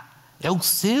dá. É o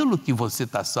selo que você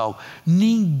está salvo.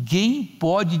 Ninguém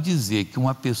pode dizer que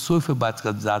uma pessoa foi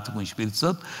batizada com o Espírito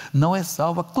Santo não é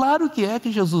salva. Claro que é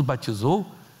que Jesus batizou.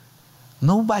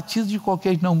 Não batiza de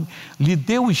qualquer... não. Lhe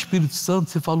deu o Espírito Santo,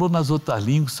 você falou nas outras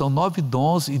línguas, são 9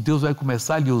 dons e Deus vai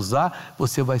começar a lhe usar,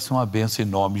 você vai ser uma bênção em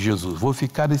nome de Jesus. Vou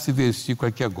ficar nesse versículo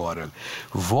aqui agora.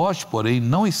 Vós, porém,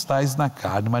 não estáis na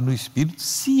carne, mas no Espírito,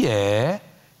 se é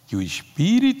que o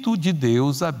Espírito de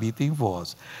Deus habita em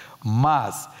vós.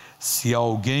 Mas... Se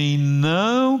alguém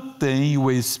não tem o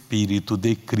Espírito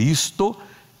de Cristo,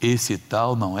 esse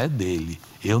tal não é dele.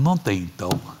 Eu não tenho,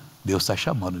 então Deus está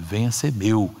chamando, venha ser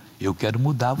meu. Eu quero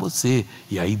mudar você.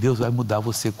 E aí Deus vai mudar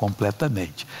você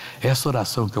completamente. Essa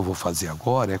oração que eu vou fazer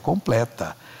agora é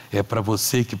completa. É para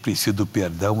você que precisa do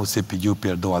perdão, você pediu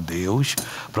perdão a Deus.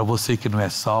 Para você que não é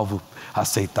salvo,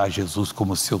 aceitar Jesus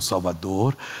como seu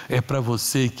Salvador. É para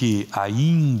você que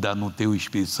ainda não tem o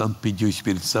Espírito Santo, pedir o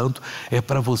Espírito Santo. É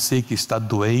para você que está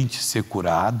doente, ser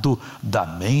curado da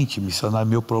mente. Missionário,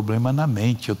 meu problema é na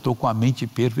mente. Eu estou com a mente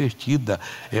pervertida.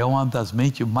 É uma das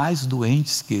mentes mais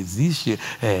doentes que existe,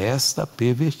 é esta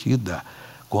pervertida.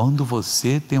 Quando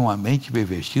você tem uma mente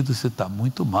pervertida, você está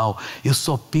muito mal. Eu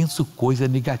só penso coisa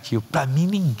negativa. Para mim,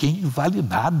 ninguém vale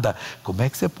nada. Como é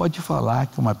que você pode falar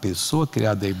que uma pessoa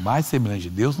criada à imagem e semelhança de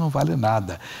Deus não vale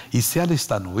nada? E se ela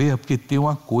está no erro, é porque tem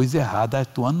uma coisa errada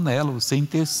atuando nela. Você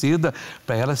interceda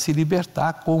para ela se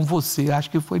libertar, como você acha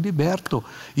que foi liberto.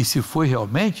 E se foi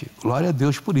realmente, glória a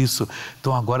Deus por isso.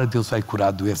 Então agora Deus vai curar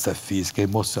a doença física,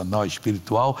 emocional,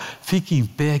 espiritual. Fique em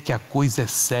pé que a coisa é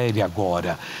séria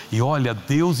agora. E olha,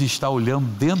 Deus está olhando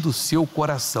dentro do seu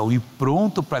coração e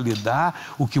pronto para lhe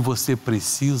dar o que você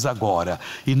precisa agora.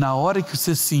 E na hora que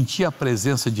você sentir a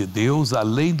presença de Deus,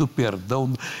 além do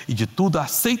perdão e de tudo,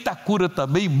 aceita a cura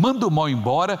também, manda o mal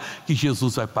embora, que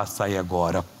Jesus vai passar aí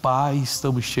agora. Pai,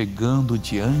 estamos chegando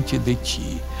diante de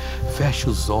Ti. Feche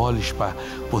os olhos para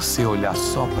você olhar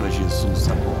só para Jesus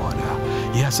agora.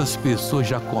 E essas pessoas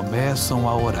já começam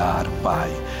a orar,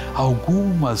 Pai.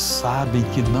 Algumas sabem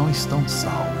que não estão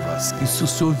salvas, que se o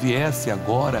Senhor viesse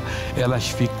agora, elas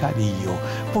ficariam.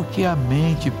 Porque a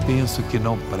mente pensa que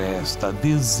não presta,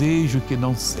 desejo que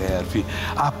não serve.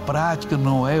 A prática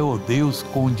não é, ó Deus,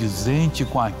 condizente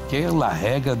com aquela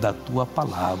regra da Tua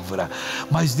palavra.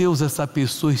 Mas Deus, essa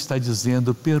pessoa está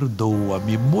dizendo,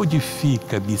 perdoa-me,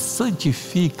 modifica-me,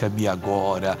 santifica-me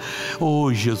agora.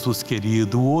 Oh Jesus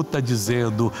querido, o outro está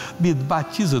dizendo, me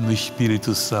batiza no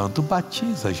Espírito Santo.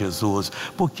 Batiza, Jesus,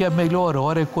 porque a melhor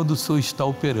hora é quando o Senhor está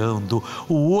operando.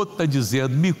 O outro está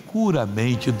dizendo, me cura a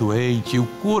mente doente, o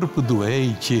corpo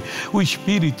doente, o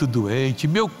espírito doente,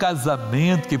 meu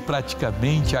casamento que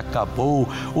praticamente acabou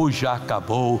ou já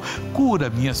acabou. Cura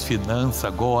minhas finanças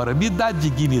agora, me dá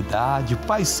dignidade.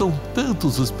 Pai, são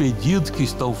tantos os pedidos que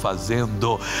estão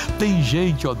fazendo. Tem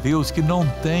gente, ó Deus, que não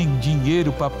tem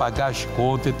dinheiro para pagar as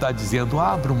contas e está dizendo,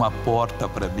 abre uma porta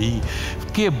para mim.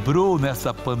 Quebrou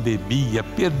nessa pandemia,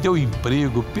 perdeu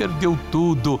emprego, perdeu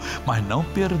tudo, mas não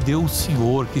perdeu o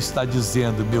Senhor, que está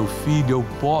dizendo, meu filho, eu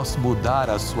posso mudar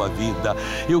a sua vida,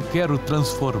 eu quero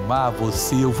transformar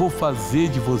você, eu vou fazer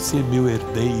de você meu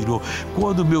herdeiro.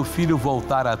 Quando meu filho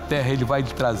voltar à terra, ele vai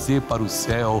lhe trazer para o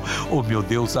céu. Oh meu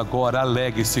Deus, agora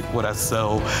alegre esse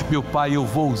coração. Meu Pai, eu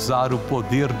vou usar o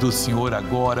poder do Senhor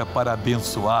agora para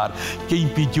abençoar quem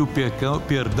pediu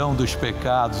perdão dos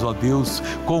pecados, ó Deus,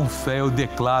 com fé eu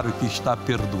declaro que está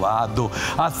perdoado.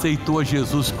 Aceitou a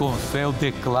Jesus com fé, eu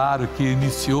declaro que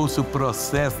iniciou-se o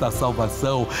processo da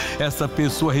salvação. Essa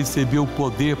pessoa recebeu o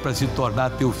poder para se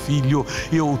tornar teu filho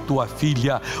ou tua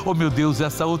filha. Oh meu Deus,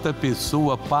 essa outra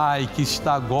pessoa, Pai, que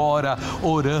está agora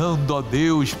orando, ó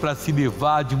Deus, para se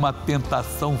livrar de uma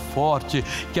tentação forte,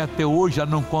 que até hoje já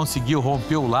não conseguiu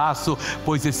romper o laço,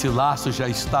 pois esse laço já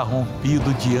está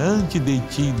rompido diante de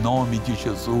ti, em nome de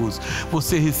Jesus.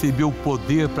 Você recebeu o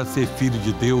poder para ser filho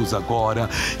de Deus agora.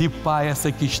 E Pai,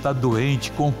 essa que está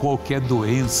doente com qualquer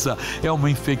doença, é uma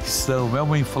infecção, é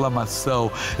uma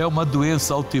inflamação, é uma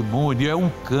doença autoimune, é um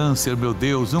câncer, meu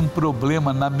Deus, um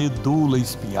problema na medula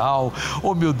espinhal,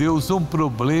 oh meu Deus, um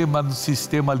problema no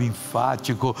sistema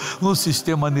linfático, no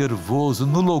sistema nervoso,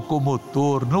 no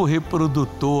locomotor, no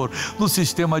reprodutor, no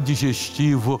sistema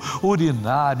digestivo,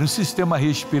 urinário, no sistema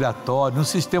respiratório, no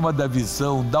sistema da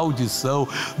visão, da audição,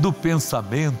 do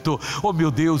pensamento. Oh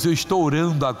meu Deus, eu estou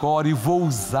orando agora e vou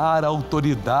usar a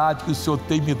autoridade que o Senhor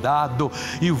tem me dado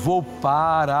e vou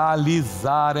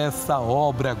paralisar essa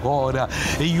obra agora,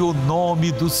 em o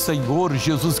nome do Senhor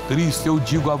Jesus Cristo. Eu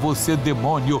digo a você,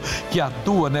 demônio, que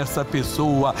atua nessa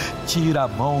pessoa, tira a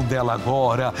mão dela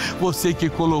agora. Você que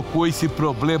colocou esse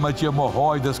problema de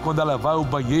hemorroidas, quando ela vai ao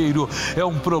banheiro, é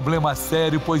um problema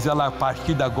sério, pois ela a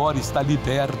partir de agora está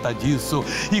liberta disso.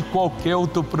 E qualquer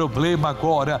outro problema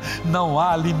agora, não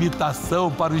há limitação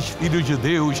para os filhos filhos de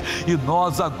Deus, e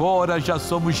nós agora já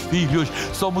somos filhos,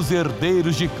 somos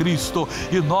herdeiros de Cristo,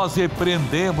 e nós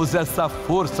repreendemos essa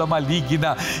força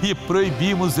maligna e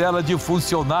proibimos ela de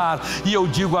funcionar. E eu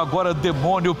digo agora,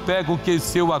 demônio, pega o que é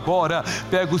seu agora,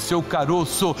 pega o seu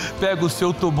caroço, pega o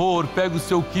seu tumor, pega o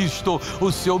seu quisto,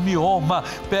 o seu mioma,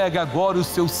 pega agora o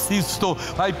seu cisto,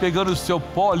 vai pegando o seu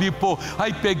pólipo,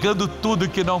 vai pegando tudo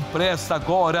que não presta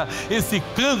agora. Esse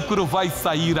cancro vai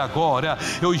sair agora.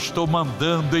 Eu estou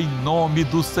mandando em nome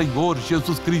do Senhor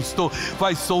Jesus Cristo.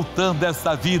 Vai soltando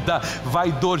essa vida.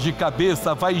 Vai dor de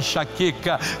cabeça, vai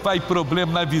enxaqueca, vai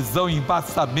problema na visão,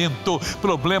 embaçamento,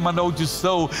 problema na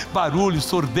audição, barulho,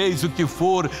 surdez, o que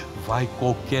for. Vai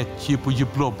qualquer tipo de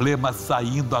problema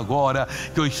saindo agora,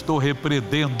 que eu estou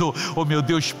repreendendo. Oh meu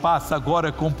Deus, passa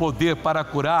agora com poder para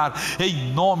curar.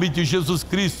 Em nome de Jesus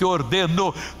Cristo eu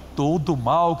ordeno: todo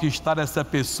mal que está nessa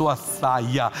pessoa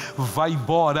saia, vá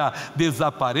embora,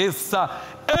 desapareça,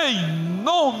 em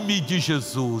nome de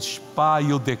Jesus.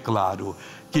 Pai, eu declaro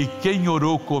que quem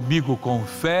orou comigo com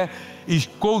fé e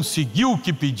conseguiu o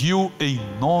que pediu, em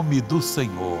nome do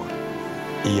Senhor,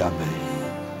 e amém.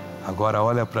 Agora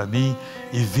olha para mim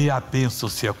e vê a bênção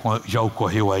se já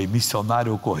ocorreu aí.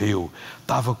 Missionário ocorreu,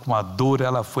 estava com uma dor,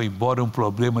 ela foi embora, um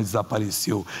problema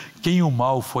desapareceu. Quem o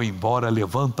mal foi embora,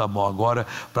 levanta a mão agora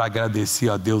para agradecer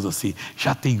a Deus assim.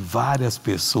 Já tem várias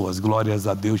pessoas, glórias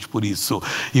a Deus por isso.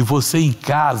 E você em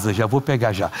casa, já vou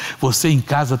pegar já, você em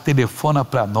casa telefona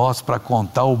para nós para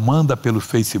contar, ou manda pelo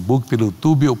Facebook, pelo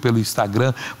YouTube ou pelo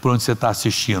Instagram, por onde você está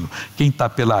assistindo. Quem está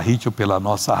pela RIT ou pela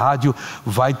nossa rádio,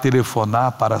 vai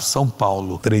telefonar para São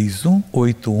Paulo,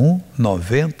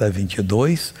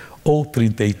 3181-9022 ou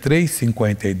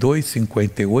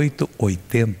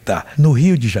 3352-5880. No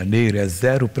Rio de Janeiro é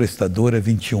 0 prestadora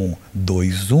 21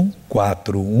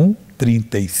 2141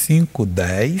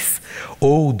 3510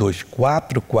 ou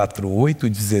 2448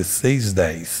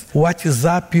 1610. O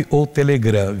WhatsApp ou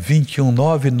Telegram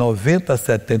 219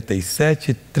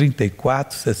 9077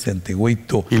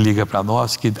 3468. E liga para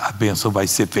nós que a bênção vai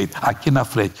ser feita aqui na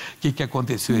frente. O que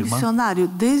aconteceu, irmã? Missionário,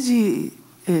 desde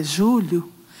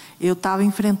julho eu estava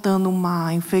enfrentando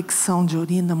uma infecção de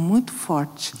urina muito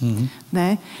forte,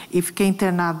 né? E fiquei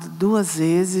internada 2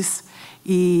 vezes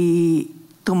e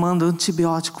tomando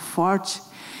antibiótico forte,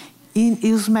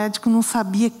 e os médicos não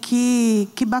sabiam que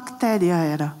bactéria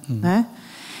era, né?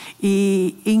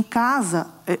 E em casa,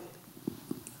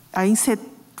 aí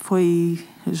foi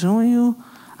junho,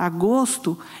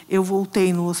 agosto, eu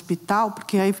voltei no hospital,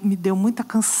 porque aí me deu muita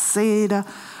canseira,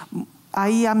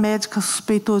 aí a médica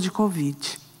suspeitou de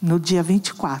Covid, no dia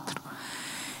 24.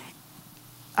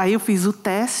 Aí eu fiz o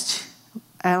teste,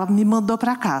 ela me mandou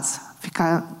para casa,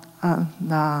 ficar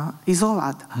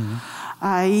isolada.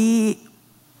 Aí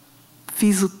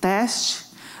fiz o teste,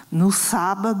 no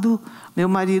sábado meu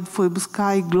marido foi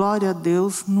buscar e glória a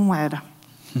Deus, não era,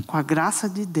 com a graça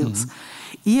de Deus.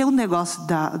 E o negócio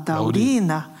da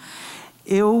urina,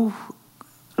 eu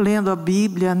lendo a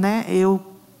Bíblia, né, eu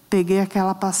peguei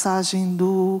aquela passagem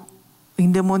do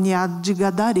endemoniado de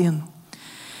Gadareno.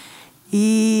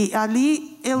 E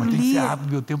ali eu li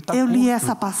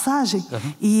essa passagem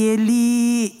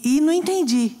e não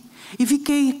entendi. E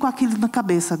fiquei com aquilo na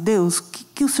cabeça. Deus, o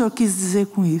que o Senhor quis dizer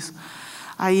com isso?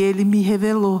 Aí ele me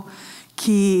revelou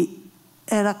que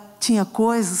tinha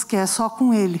coisas que é só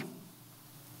com ele,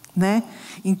 né?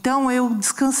 Então eu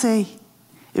descansei,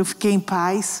 eu fiquei em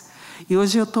paz e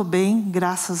hoje eu estou bem,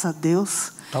 graças a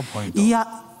Deus. Tá bom, então. E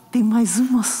tem mais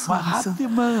uma só.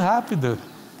 Rápida.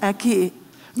 É que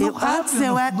antes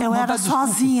eu era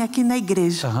sozinha aqui na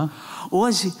igreja.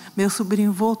 Hoje meu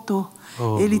sobrinho voltou.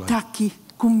 Ele está aqui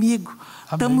comigo.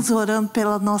 Amém. Estamos orando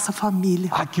pela nossa família.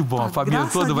 Ah, que bom. A família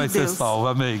toda vai ser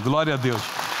salva. Amém. Glória a Deus.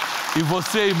 E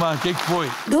você, irmã, o que foi?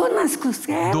 Dor nas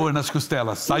costelas. Dor nas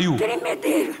costelas. Saiu?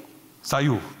 Tremedeira.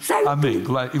 Saiu? Amém.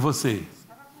 E você?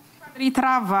 E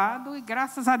travado, e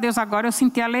graças a Deus agora eu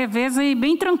senti a leveza e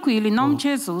bem tranquilo, em nome de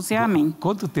Jesus, e amém.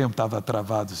 Quanto tempo estava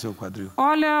travado o seu quadril?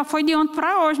 Olha, foi de ontem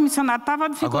para hoje, missionário, estava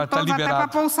dificultoso até para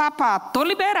pôr o sapato. Estou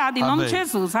liberado, em nome de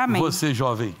Jesus, amém. Você,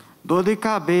 jovem? Dor de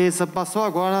cabeça, passou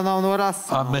agora na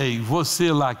oração. Amém.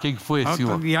 Você lá, quem foi,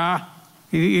 senhor?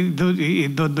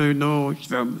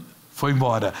 Foi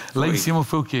embora. Lá em cima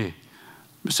foi o quê?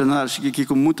 Missionário, cheguei aqui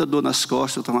com muita dor nas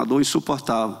costas, uma dor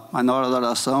insuportável. Mas na hora da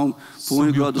oração, por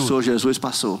igual do Senhor Jesus,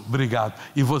 passou. Obrigado.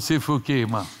 E você foi o quê,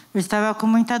 irmã? Eu estava com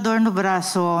muita dor no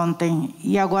braço ontem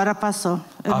e agora passou.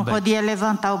 Eu não podia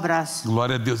levantar o braço.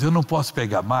 Glória a Deus. Eu não posso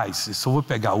pegar mais, só vou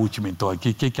pegar a última então aqui.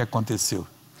 O que aconteceu?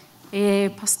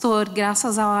 Pastor,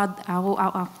 graças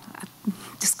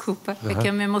Desculpa, é que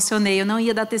eu me emocionei. Eu não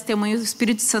ia dar testemunho, o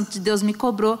Espírito Santo de Deus me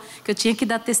cobrou que eu tinha que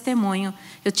dar testemunho.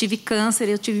 Eu tive câncer,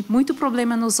 eu tive muito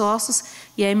problema nos ossos,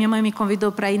 e aí minha mãe me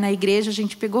convidou para ir na igreja, a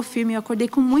gente pegou firme, eu acordei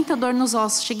com muita dor nos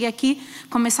ossos. Cheguei aqui,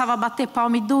 começava a bater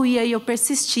palma e doía, e eu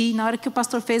persisti. Na hora que o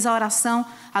pastor fez a oração,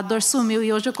 a dor sumiu,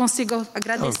 e hoje eu consigo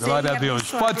agradecer. Glória a Deus.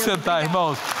 Pode sentar,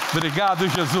 irmãos. Obrigado,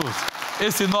 Jesus.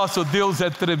 Esse nosso Deus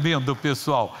é tremendo,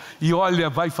 pessoal. E olha,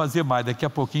 vai fazer mais. Daqui a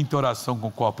pouquinho tem oração com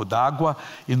um copo d'água.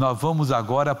 E nós vamos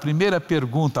agora à primeira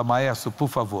pergunta, maestro, por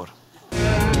favor.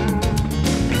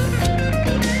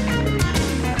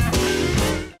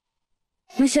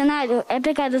 Missionário, é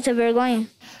pecado ter vergonha?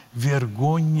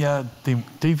 Vergonha,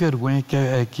 tem vergonha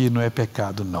que não é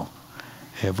pecado, não.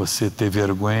 É você ter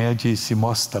vergonha de se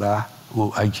mostrar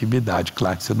a intimidade.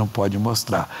 Claro que você não pode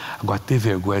mostrar. Agora, ter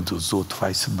vergonha dos outros,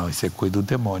 faz isso não, isso é coisa do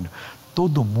demônio.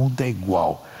 Todo mundo é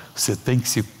igual. Você tem que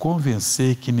se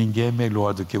convencer que ninguém é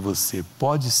melhor do que você.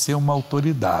 Pode ser uma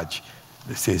autoridade,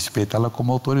 você respeita ela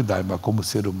como autoridade, mas como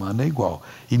ser humano é igual.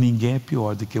 E ninguém é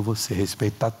pior do que você.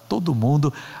 Respeitar todo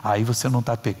mundo, aí você não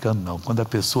está pecando, não. Quando a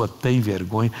pessoa tem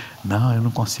vergonha, não, eu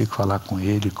não consigo falar com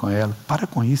ele, com ela. Para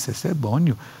com isso, é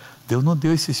demônio. Deus não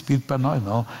deu esse espírito para nós,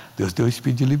 não. Deus deu o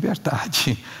espírito de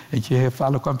liberdade. A gente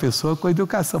fala com a pessoa com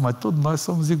educação, mas todos nós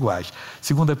somos iguais.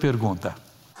 Segunda pergunta.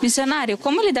 Missionário,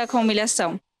 como lidar com a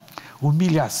humilhação?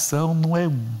 Humilhação não é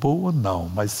boa, não,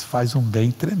 mas faz um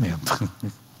bem tremendo.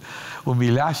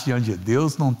 Humilhar-se diante de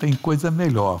Deus não tem coisa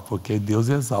melhor, porque Deus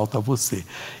exalta você.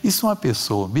 E se uma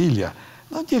pessoa humilha,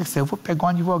 não diga assim, eu vou pegar um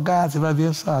advogado, você vai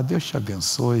ver, Deus te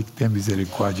abençoe, que tenha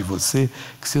misericórdia de você,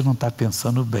 que você não está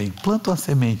pensando bem. Planta uma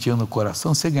sementinha no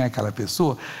coração, você ganhar aquela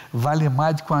pessoa, vale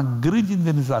mais do que uma grande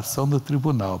indenização no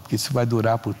tribunal, porque isso vai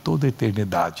durar por toda a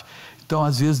eternidade. Então,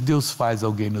 às vezes, Deus faz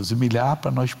alguém nos humilhar para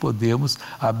nós podermos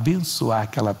abençoar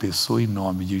aquela pessoa em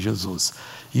nome de Jesus.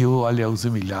 E olha, os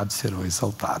humilhados serão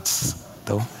exaltados.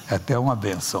 Então, é até uma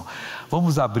bênção.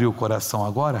 Vamos abrir o coração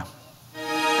agora?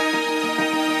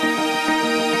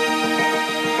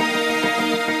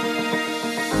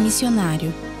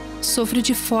 Missionário, sofro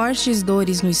de fortes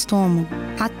dores no estômago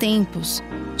há tempos.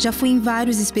 Já fui em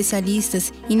vários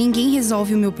especialistas e ninguém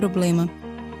resolve o meu problema.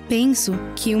 Penso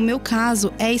que o meu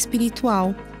caso é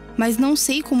espiritual, mas não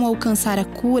sei como alcançar a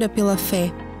cura pela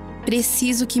fé.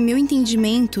 Preciso que meu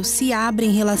entendimento se abra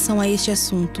em relação a este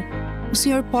assunto. O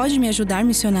senhor pode me ajudar,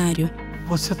 missionário?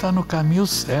 Você está no caminho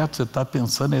certo, você está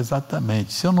pensando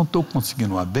exatamente. Se eu não estou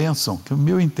conseguindo uma bênção, que o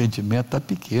meu entendimento está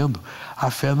pequeno.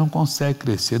 A fé não consegue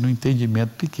crescer no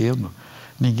entendimento pequeno.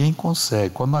 Ninguém consegue.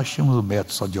 Quando nós tínhamos o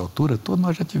metro só de altura, todos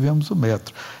nós já tivemos o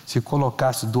metro. Se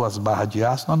colocasse 2 barras de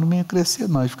aço, nós não ia crescer,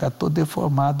 não, ia ficar todo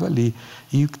deformado ali.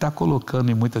 E o que está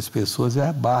colocando em muitas pessoas é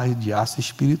a barra de aço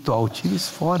espiritual. Tire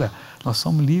isso fora. Nós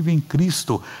somos livres em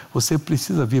Cristo. Você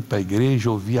precisa vir para a igreja,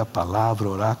 ouvir a palavra,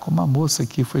 orar, como a moça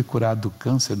que foi curada do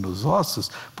câncer nos ossos.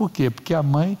 Por quê? Porque a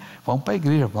mãe, vamos para a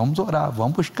igreja, vamos orar,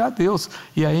 vamos buscar Deus.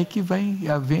 E aí que vem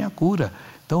a cura.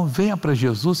 Então venha para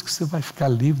Jesus que você vai ficar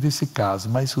livre desse caso,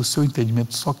 mas o seu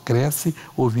entendimento só cresce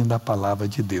ouvindo a palavra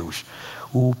de Deus.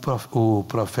 O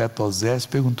profeta Oséias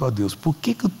perguntou a Deus, por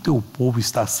que o teu povo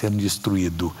está sendo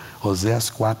destruído?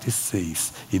 Oséias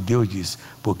 4:6. E Deus disse,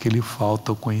 porque lhe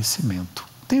falta o conhecimento.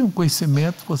 Tem um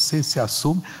conhecimento, você se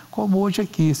assume, como hoje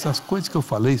aqui, essas coisas que eu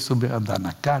falei sobre andar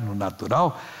na carne, no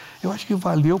natural, eu acho que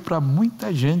valeu para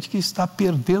muita gente que está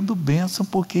perdendo bênção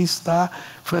porque está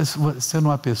sendo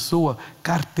uma pessoa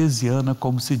cartesiana,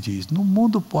 como se diz. No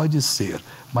mundo pode ser,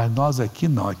 mas nós aqui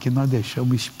não. Aqui nós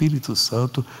deixamos o Espírito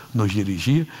Santo nos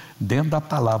dirigir dentro da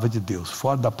palavra de Deus.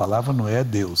 Fora da palavra não é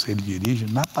Deus. Ele dirige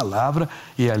na palavra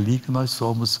e é ali que nós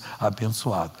somos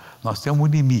abençoados. Nós temos um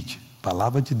limite.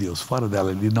 Palavra de Deus, fora dela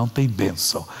ele não tem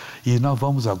bênção. E nós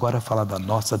vamos agora falar da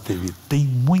nossa TV. Tem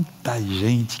muita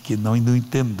gente que não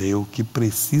entendeu que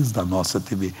precisa da nossa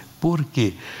TV. Por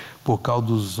quê? Por causa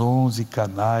dos 11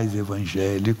 canais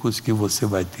evangélicos que você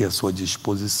vai ter à sua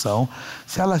disposição.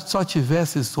 Se ela só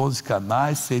tivesse esses 11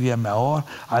 canais, seria a maior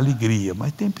alegria.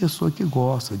 Mas tem pessoa que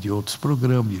gosta de outros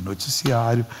programas, de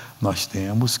noticiário. Nós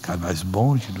temos canais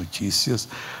bons de notícias,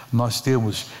 nós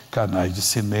temos canais de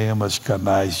cinemas,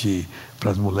 canais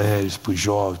para as mulheres, para os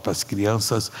jovens, para as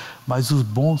crianças, mas os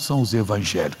bons são os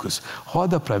evangélicos.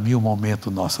 Roda para mim um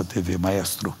momento nossa TV,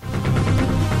 maestro.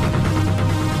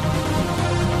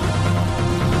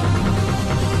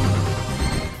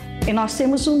 E nós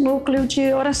temos um núcleo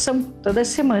de oração toda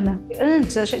semana.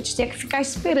 Antes a gente tinha que ficar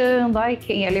esperando,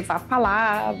 quem ia levar a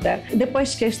palavra.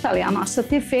 Depois que eu instalei a nossa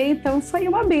TV, então foi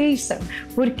uma bênção,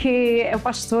 porque é o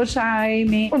pastor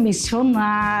Jaime, o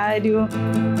missionário.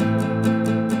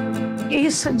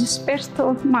 Isso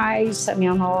despertou mais a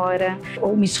minha nora.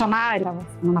 O missionário estava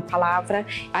falando a palavra.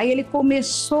 Aí ele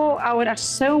começou a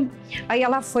oração, aí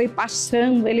ela foi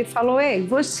passando, ele falou: ei,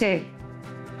 você...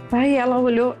 Aí ela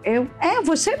olhou,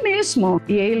 você mesmo.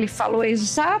 E ele falou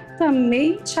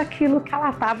exatamente aquilo que ela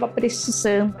estava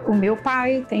precisando. O meu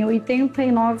pai tem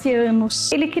 89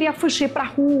 anos. Ele queria fugir para a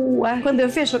rua. Quando eu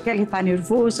vejo que ele está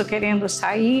nervoso, querendo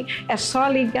sair, é só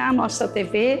ligar a nossa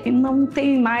TV e não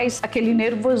tem mais aquele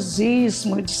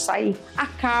nervosismo de sair.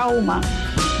 Acalma.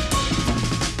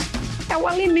 É o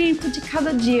alimento de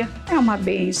cada dia. É uma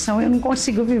bênção. Eu não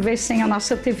consigo viver sem a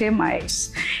nossa TV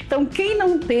mais. Então, quem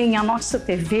não tem a nossa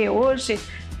TV hoje,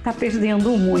 está perdendo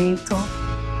muito.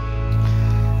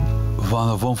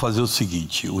 Vamos fazer o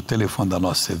seguinte, o telefone da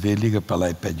nossa TV, liga para lá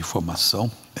e pede informação.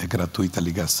 É gratuita a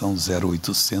ligação,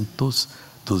 0800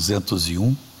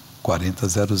 201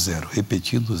 4000.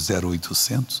 Repetindo,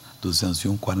 0800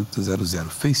 201 4000.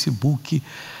 Facebook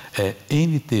é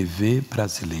NTV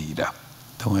Brasileira.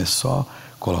 Então é só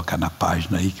colocar na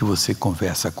página aí que você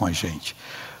conversa com a gente.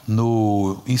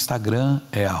 No Instagram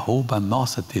é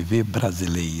 @Nossa TV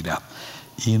Brasileira.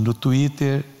 E no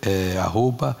Twitter é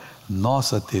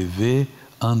 @Nossa TV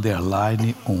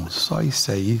 _1. Só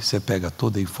isso aí você pega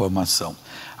toda a informação.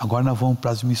 Agora nós vamos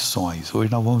para as missões. Hoje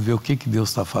nós vamos ver o que Deus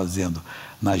está fazendo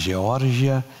na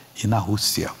Geórgia e na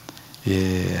Rússia.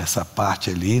 Essa parte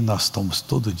ali, nós estamos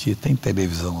todo dia, tem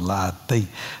televisão lá,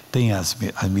 tem as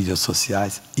mídias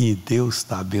sociais, e Deus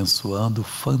está abençoando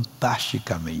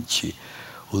fantasticamente.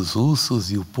 Os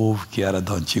russos e o povo que era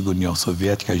da antiga União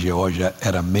Soviética, a Geórgia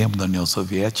era membro da União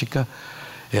Soviética,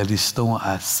 eles estão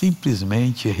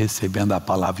simplesmente recebendo a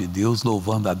palavra de Deus,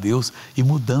 louvando a Deus e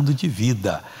mudando de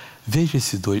vida. Veja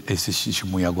esse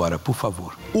testemunho agora, por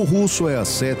favor. O russo é a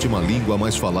 7ª língua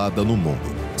mais falada no mundo,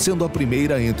 sendo a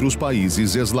primeira entre os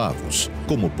países eslavos,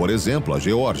 como, por exemplo, a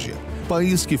Geórgia,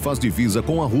 país que faz divisa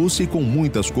com a Rússia e com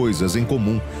muitas coisas em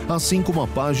comum, assim como a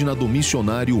página do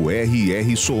missionário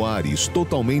R.R. Soares,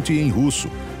 totalmente em russo.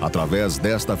 Através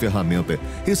desta ferramenta,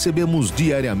 recebemos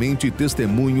diariamente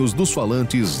testemunhos dos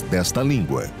falantes desta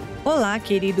língua. Olá,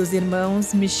 queridos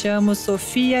irmãos, me chamo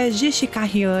Sofia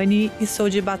Gishikariani e sou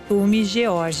de Batumi,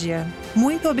 Geórgia.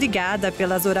 Muito obrigada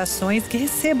pelas orações que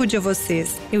recebo de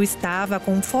vocês. Eu estava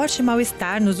com um forte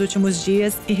mal-estar nos últimos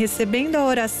dias e recebendo a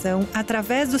oração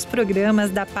através dos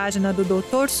programas da página do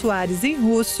Dr. Soares em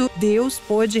russo, Deus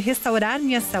pôde restaurar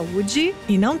minha saúde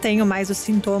e não tenho mais os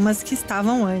sintomas que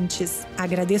estavam antes.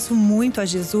 Agradeço muito a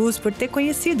Jesus por ter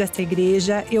conhecido esta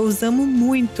igreja, eu os amo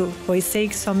muito, pois sei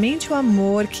que somente o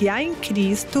amor que há em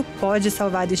Cristo pode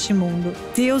salvar este mundo.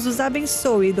 Deus os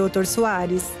abençoe, Dr.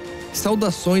 Soares.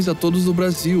 Saudações a todos do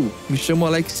Brasil. Me chamo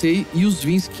Alexei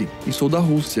Yuzvinsky e sou da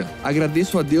Rússia.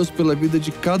 Agradeço a Deus pela vida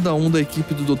de cada um da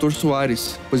equipe do Dr.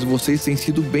 Soares, pois vocês têm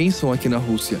sido bênção aqui na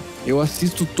Rússia. Eu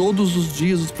assisto todos os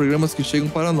dias os programas que chegam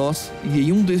para nós, e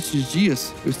em um destes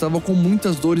dias eu estava com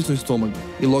muitas dores no estômago.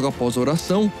 E logo após a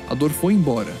oração, a dor foi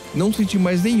embora. Não senti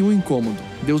mais nenhum incômodo.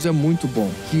 Deus é muito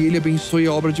bom. Que Ele abençoe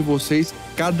a obra de vocês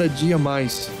cada dia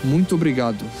mais. Muito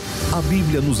obrigado. A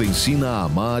Bíblia nos ensina a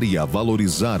amar e a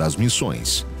valorizar as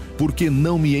missões. Porque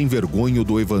não me envergonho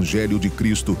do Evangelho de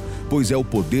Cristo, pois é o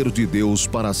poder de Deus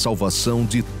para a salvação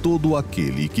de todo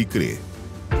aquele que crê.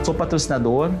 Sou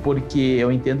patrocinador porque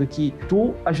eu entendo que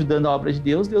tu ajudando a obra de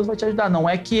Deus, Deus vai te ajudar. Não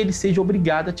é que Ele seja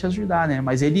obrigado a te ajudar, né?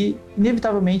 Mas Ele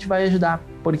inevitavelmente vai ajudar,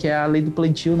 porque é a lei do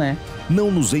plantio, né?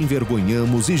 Não nos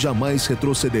envergonhamos e jamais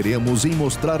retrocederemos em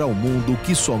mostrar ao mundo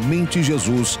que somente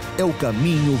Jesus é o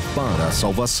caminho para a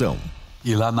salvação.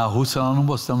 E lá na Rússia nós não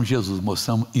mostramos Jesus,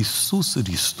 mostramos Jesus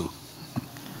Cristo,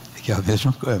 que é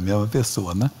a mesma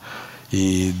pessoa, né?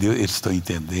 E Deus, eles estão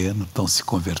entendendo, estão se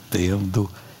convertendo,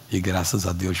 e graças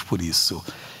a Deus por isso.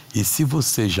 E se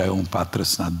você já é um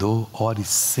patrocinador, ore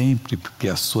sempre, porque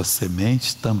as suas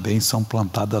sementes também são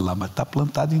plantadas lá, mas está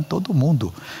plantado em todo o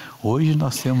mundo. Hoje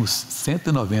nós temos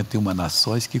 191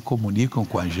 nações que comunicam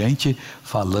com a gente,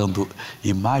 falando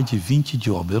em mais de 20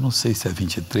 idiomas. Eu não sei se é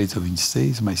 23 ou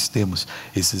 26, mas temos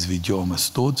esses idiomas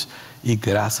todos, e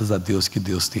graças a Deus que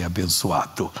Deus tem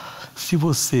abençoado. Se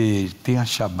você tem a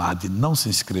chamada e não se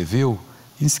inscreveu,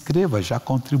 inscreva, já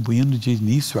contribuindo de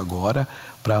início agora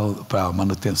para a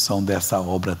manutenção dessa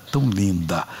obra tão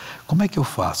linda. Como é que eu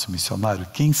faço, missionário?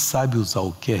 Quem sabe usar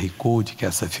o QR Code, que é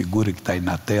essa figura que está aí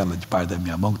na tela, de parte da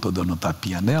minha mão, que estou dando um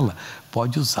tapinha nela,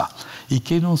 pode usar. E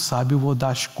quem não sabe, eu vou dar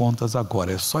as contas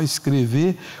agora. É só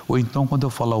escrever, ou então quando eu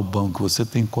falar o banco, você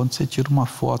tem conta, você tira uma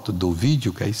foto do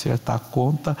vídeo, que aí você está a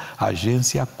conta, a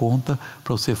agência e a conta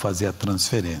para você fazer a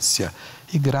transferência.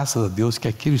 E graças a Deus que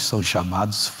aqueles que são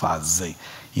chamados fazem.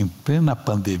 em plena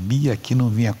pandemia, aqui não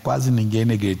vinha quase ninguém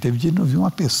na igreja. Teve dia que não vinha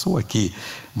uma pessoa aqui,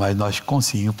 mas nós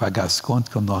conseguimos pagar as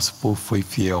contas, que o nosso povo foi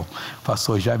fiel. O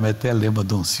pastor Jaime até lembra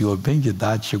de um senhor bem de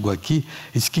idade, chegou aqui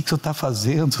e disse: o que o senhor está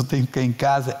fazendo? O senhor tem que ficar em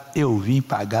casa? Eu vim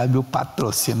pagar meu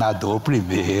patrocinador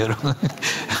primeiro.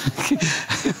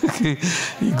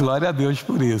 E glória a Deus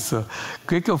por isso. O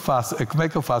que eu faço? Como é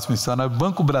que eu faço, missionário?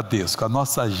 Banco Bradesco, a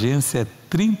nossa agência é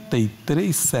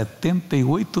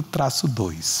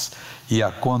 3378-2 e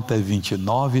a conta é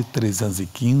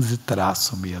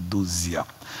 29.315-meia dúzia.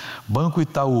 Banco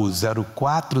Itaú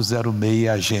 0406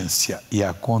 agência e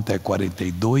a conta é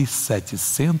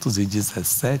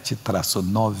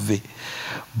 42.717-9.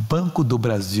 Banco do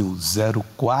Brasil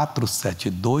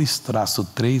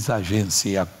 0472-3 agência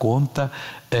e a conta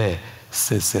é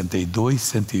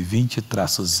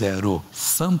 62.120-0.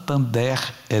 Santander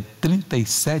é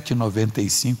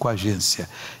 3795 agência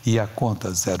e a conta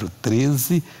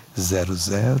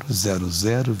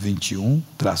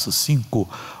 013-000021-5.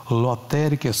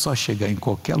 Lotérica é só chegar em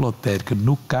qualquer lotérica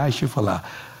no caixa e falar: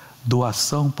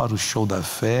 doação para o Show da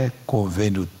Fé,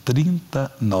 convênio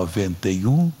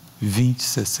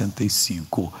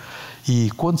 3091-2065.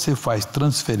 E quando você faz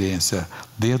transferência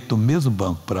dentro do mesmo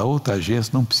banco para outra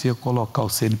agência, não precisa colocar o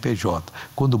CNPJ.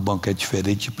 Quando o banco é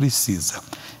diferente, precisa.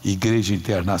 Igreja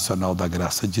Internacional da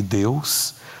Graça de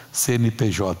Deus,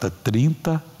 CNPJ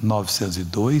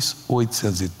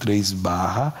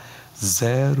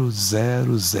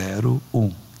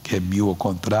 30.902-803/0001, que é 1000 ao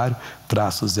contrário,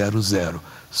 -00.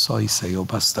 Só isso aí é o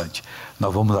bastante.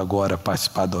 Nós vamos agora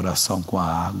participar da oração com a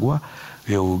água.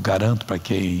 Eu garanto para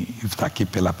quem está aqui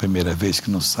pela primeira vez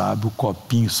que não sabe, o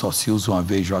copinho só se usa uma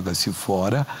vez, joga-se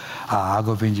fora. A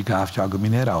água vem de garrafa de água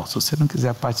mineral. Se você não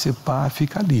quiser participar,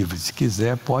 fica livre. Se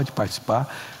quiser, pode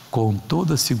participar com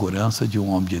toda a segurança de um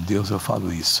homem de Deus, eu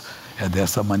falo isso. É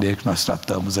dessa maneira que nós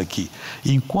tratamos aqui.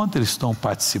 E enquanto eles estão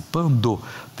participando,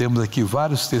 temos aqui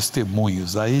vários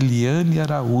testemunhos. A Eliane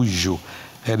Araújo,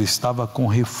 ela estava com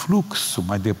refluxo,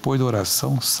 mas depois da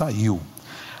oração saiu.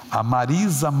 A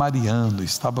Marisa Mariano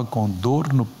estava com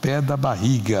dor no pé da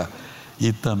barriga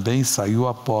e também saiu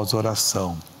após a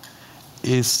oração.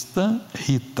 Stan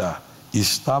Rita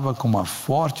estava com uma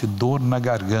forte dor na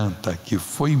garganta, que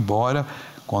foi embora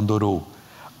quando orou.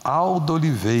 Aldo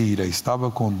Oliveira estava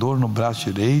com dor no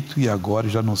braço direito e agora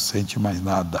já não sente mais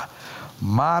nada.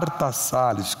 Marta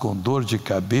Salles com dor de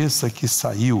cabeça que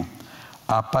saiu.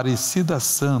 Aparecida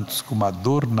Santos com uma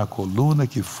dor na coluna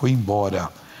que foi embora.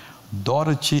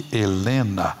 Dorothy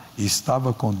Helena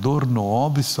estava com dor no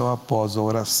ombro só após a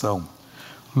oração.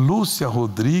 Lúcia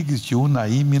Rodrigues de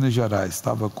Unai, Minas Gerais,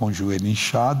 estava com o joelho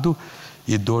inchado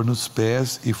e dor nos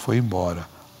pés e foi embora.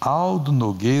 Aldo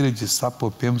Nogueira de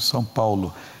Sapopema, São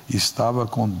Paulo, estava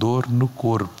com dor no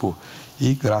corpo.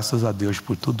 E graças a Deus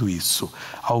por tudo isso.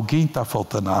 Alguém está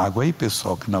faltando água aí,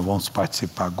 pessoal, que nós vamos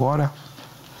participar agora?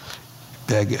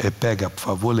 Pega, por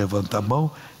favor, levanta a mão.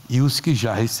 E os que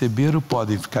já receberam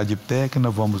podem ficar de pé, que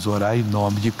nós vamos orar em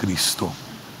nome de Cristo.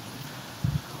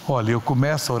 Olha, eu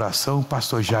começo a oração, o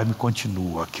pastor Jaime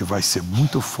continua, que vai ser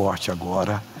muito forte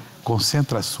agora.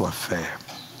 Concentra a sua fé.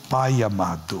 Pai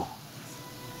amado,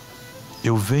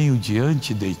 eu venho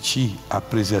diante de Ti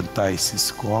apresentar esses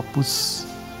copos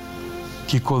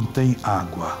que contêm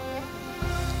água.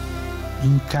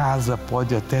 Em casa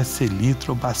pode até ser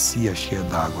litro ou bacia cheia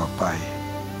d'água, Pai.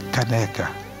 Caneca.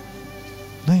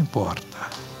 Não importa.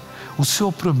 O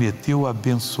Senhor prometeu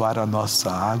abençoar a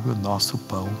nossa água e o nosso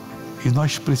pão. E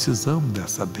nós precisamos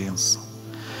dessa bênção.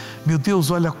 Meu Deus,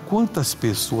 olha quantas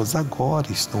pessoas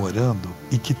agora estão orando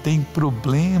e que têm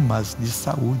problemas de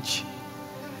saúde.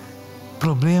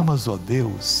 Problemas, ó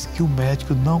Deus, que o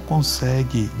médico não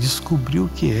consegue descobrir o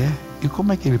que é e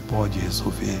como é que ele pode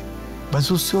resolver. Mas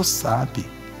o Senhor sabe.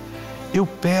 Eu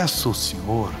peço ao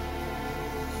Senhor,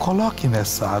 coloque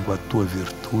nessa água a Tua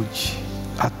virtude,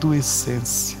 a Tua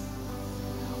essência.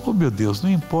 Oh meu Deus, não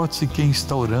importa se quem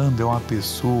está orando é uma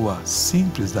pessoa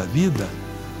simples da vida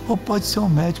ou pode ser um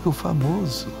médico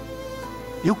famoso.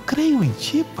 Eu creio em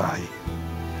Ti, Pai.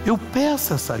 Eu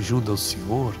peço essa ajuda ao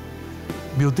Senhor.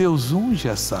 Meu Deus, unge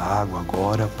essa água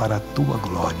agora para a Tua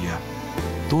glória.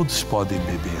 Todos podem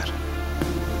beber.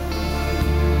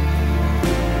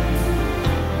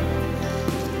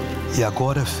 E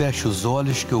agora feche os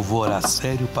olhos que eu vou orar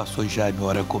sério, o pastor Jaime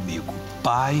ora comigo.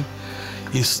 Pai,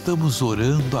 estamos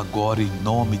orando agora em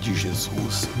nome de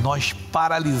Jesus. Nós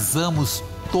paralisamos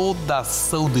toda a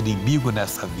ação do inimigo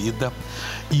nessa vida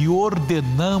e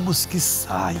ordenamos que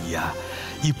saia.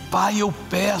 E Pai, eu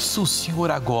peço o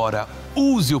Senhor agora,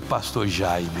 use o pastor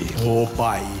Jaime. Oh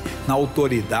Pai, na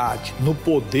autoridade, no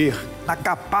poder na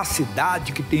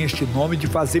capacidade que tem este nome de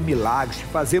fazer milagres, de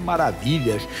fazer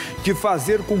maravilhas, de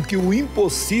fazer com que o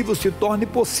impossível se torne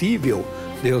possível.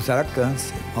 Deus era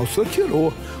câncer, mas o Senhor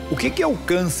tirou. O que é o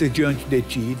câncer diante de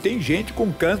ti? E tem gente com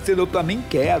câncer, eu também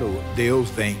quero. Deus,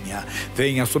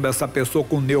 venha sobre essa pessoa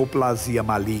com neoplasia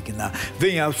maligna,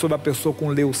 venha sobre a pessoa com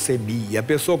leucemia, a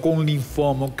pessoa com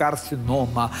linfoma, um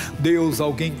carcinoma. Deus,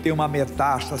 alguém que tem uma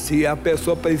metástase, a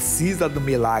pessoa precisa do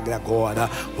milagre agora.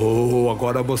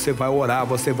 Agora você vai orar,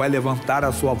 você vai levantar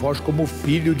a sua voz como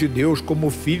filho de Deus, como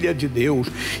filha de Deus,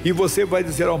 e você vai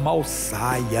dizer ao mal,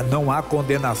 saia, não há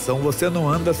condenação, você não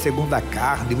anda segundo a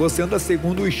carne, você anda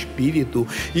segundo o Espírito,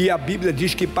 e a Bíblia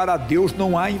diz que para Deus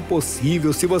não há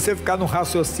impossível. Se você ficar no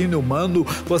raciocínio humano,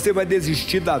 você vai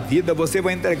desistir da vida, você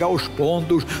vai entregar os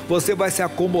pontos, você vai se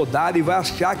acomodar e vai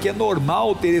achar que é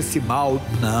normal ter esse mal.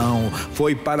 Não,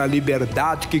 foi para a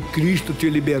liberdade que Cristo te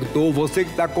libertou. Você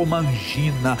que está com uma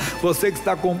angina, você que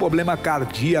está com um problema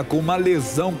cardíaco, uma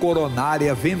lesão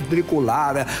coronária,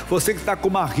 ventricular, você que está com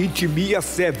uma arritmia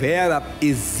severa,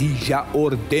 exija,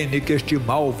 ordene que este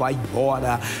mal vá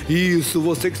embora. Isso,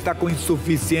 você que está com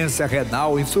insuficiência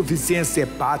renal, insuficiência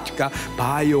hepática,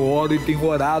 Pai, eu oro e tenho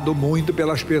orado muito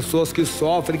pelas pessoas que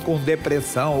sofrem com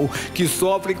depressão, que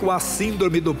sofrem com a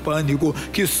síndrome do pânico,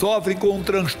 que sofrem com um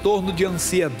transtorno de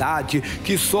ansiedade,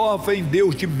 que sofrem,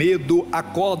 Deus, de medo,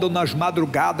 acordam nas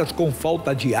madrugadas com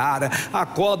falta de ar,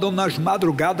 acordam nas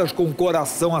madrugadas com o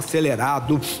coração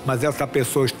acelerado, mas essa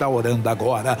pessoa está orando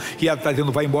agora, e ela está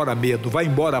dizendo, vai embora medo, vai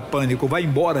embora pânico, vai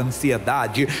embora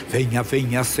ansiedade, venha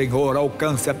Senhor,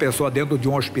 alcance a pessoa dentro de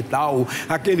um hospital,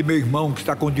 aquele meu irmão que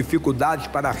está com dificuldades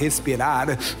para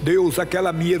respirar, Deus,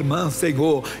 aquela minha irmã,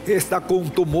 Senhor, está com um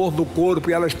tumor no corpo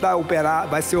e ela está operada,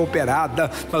 vai ser operada,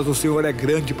 mas o Senhor é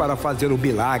grande para fazer o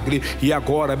milagre. E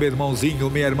agora, meu irmãozinho,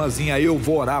 minha irmãzinha, eu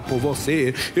vou orar por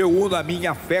você, eu uno a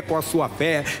minha fé com a sua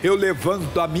fé, eu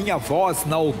levanto a minha voz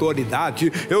na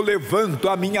autoridade, eu levanto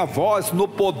a minha voz no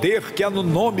poder que é no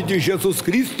nome de Jesus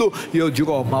Cristo, e eu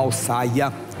digo ao mal,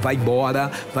 saia, vai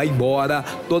embora,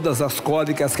 todas as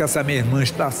cólicas que essa minha irmã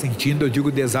está sentindo, eu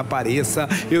digo desapareça,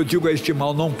 eu digo este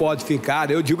mal não pode ficar,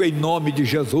 eu digo em nome de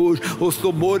Jesus, os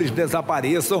tumores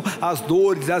desapareçam, as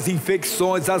dores, as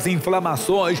infecções, as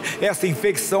inflamações, essa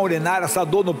infecção urinária, essa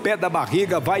dor no pé da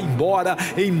barriga, vai embora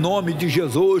em nome de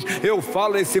Jesus. Eu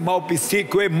falo esse mal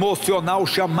psíquico, emocional,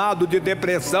 chamado de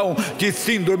depressão, de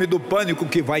síndrome do pânico,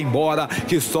 que vai embora,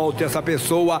 que solte essa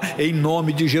pessoa em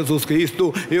nome de Jesus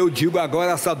Cristo. Eu digo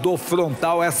agora essa dor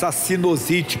frontal, essa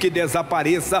sinusite, que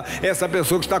desapareça, essa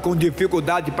pessoa que está com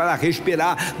dificuldade para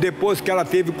respirar, depois que ela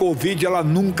teve Covid, ela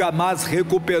nunca mais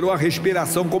recuperou a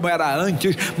respiração como era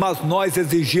antes, mas nós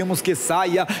exigimos que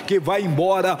saia, que vá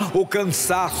embora o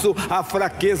cansaço, a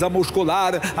fraqueza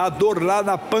muscular, a dor lá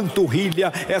na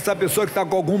panturrilha, essa pessoa que está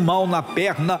com algum mal na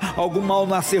perna, algum mal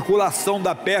na circulação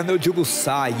da perna, eu digo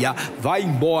saia, vai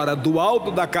embora, do alto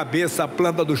da cabeça à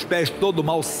planta dos pés, todo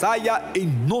mal saia em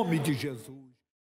nome de Jesus.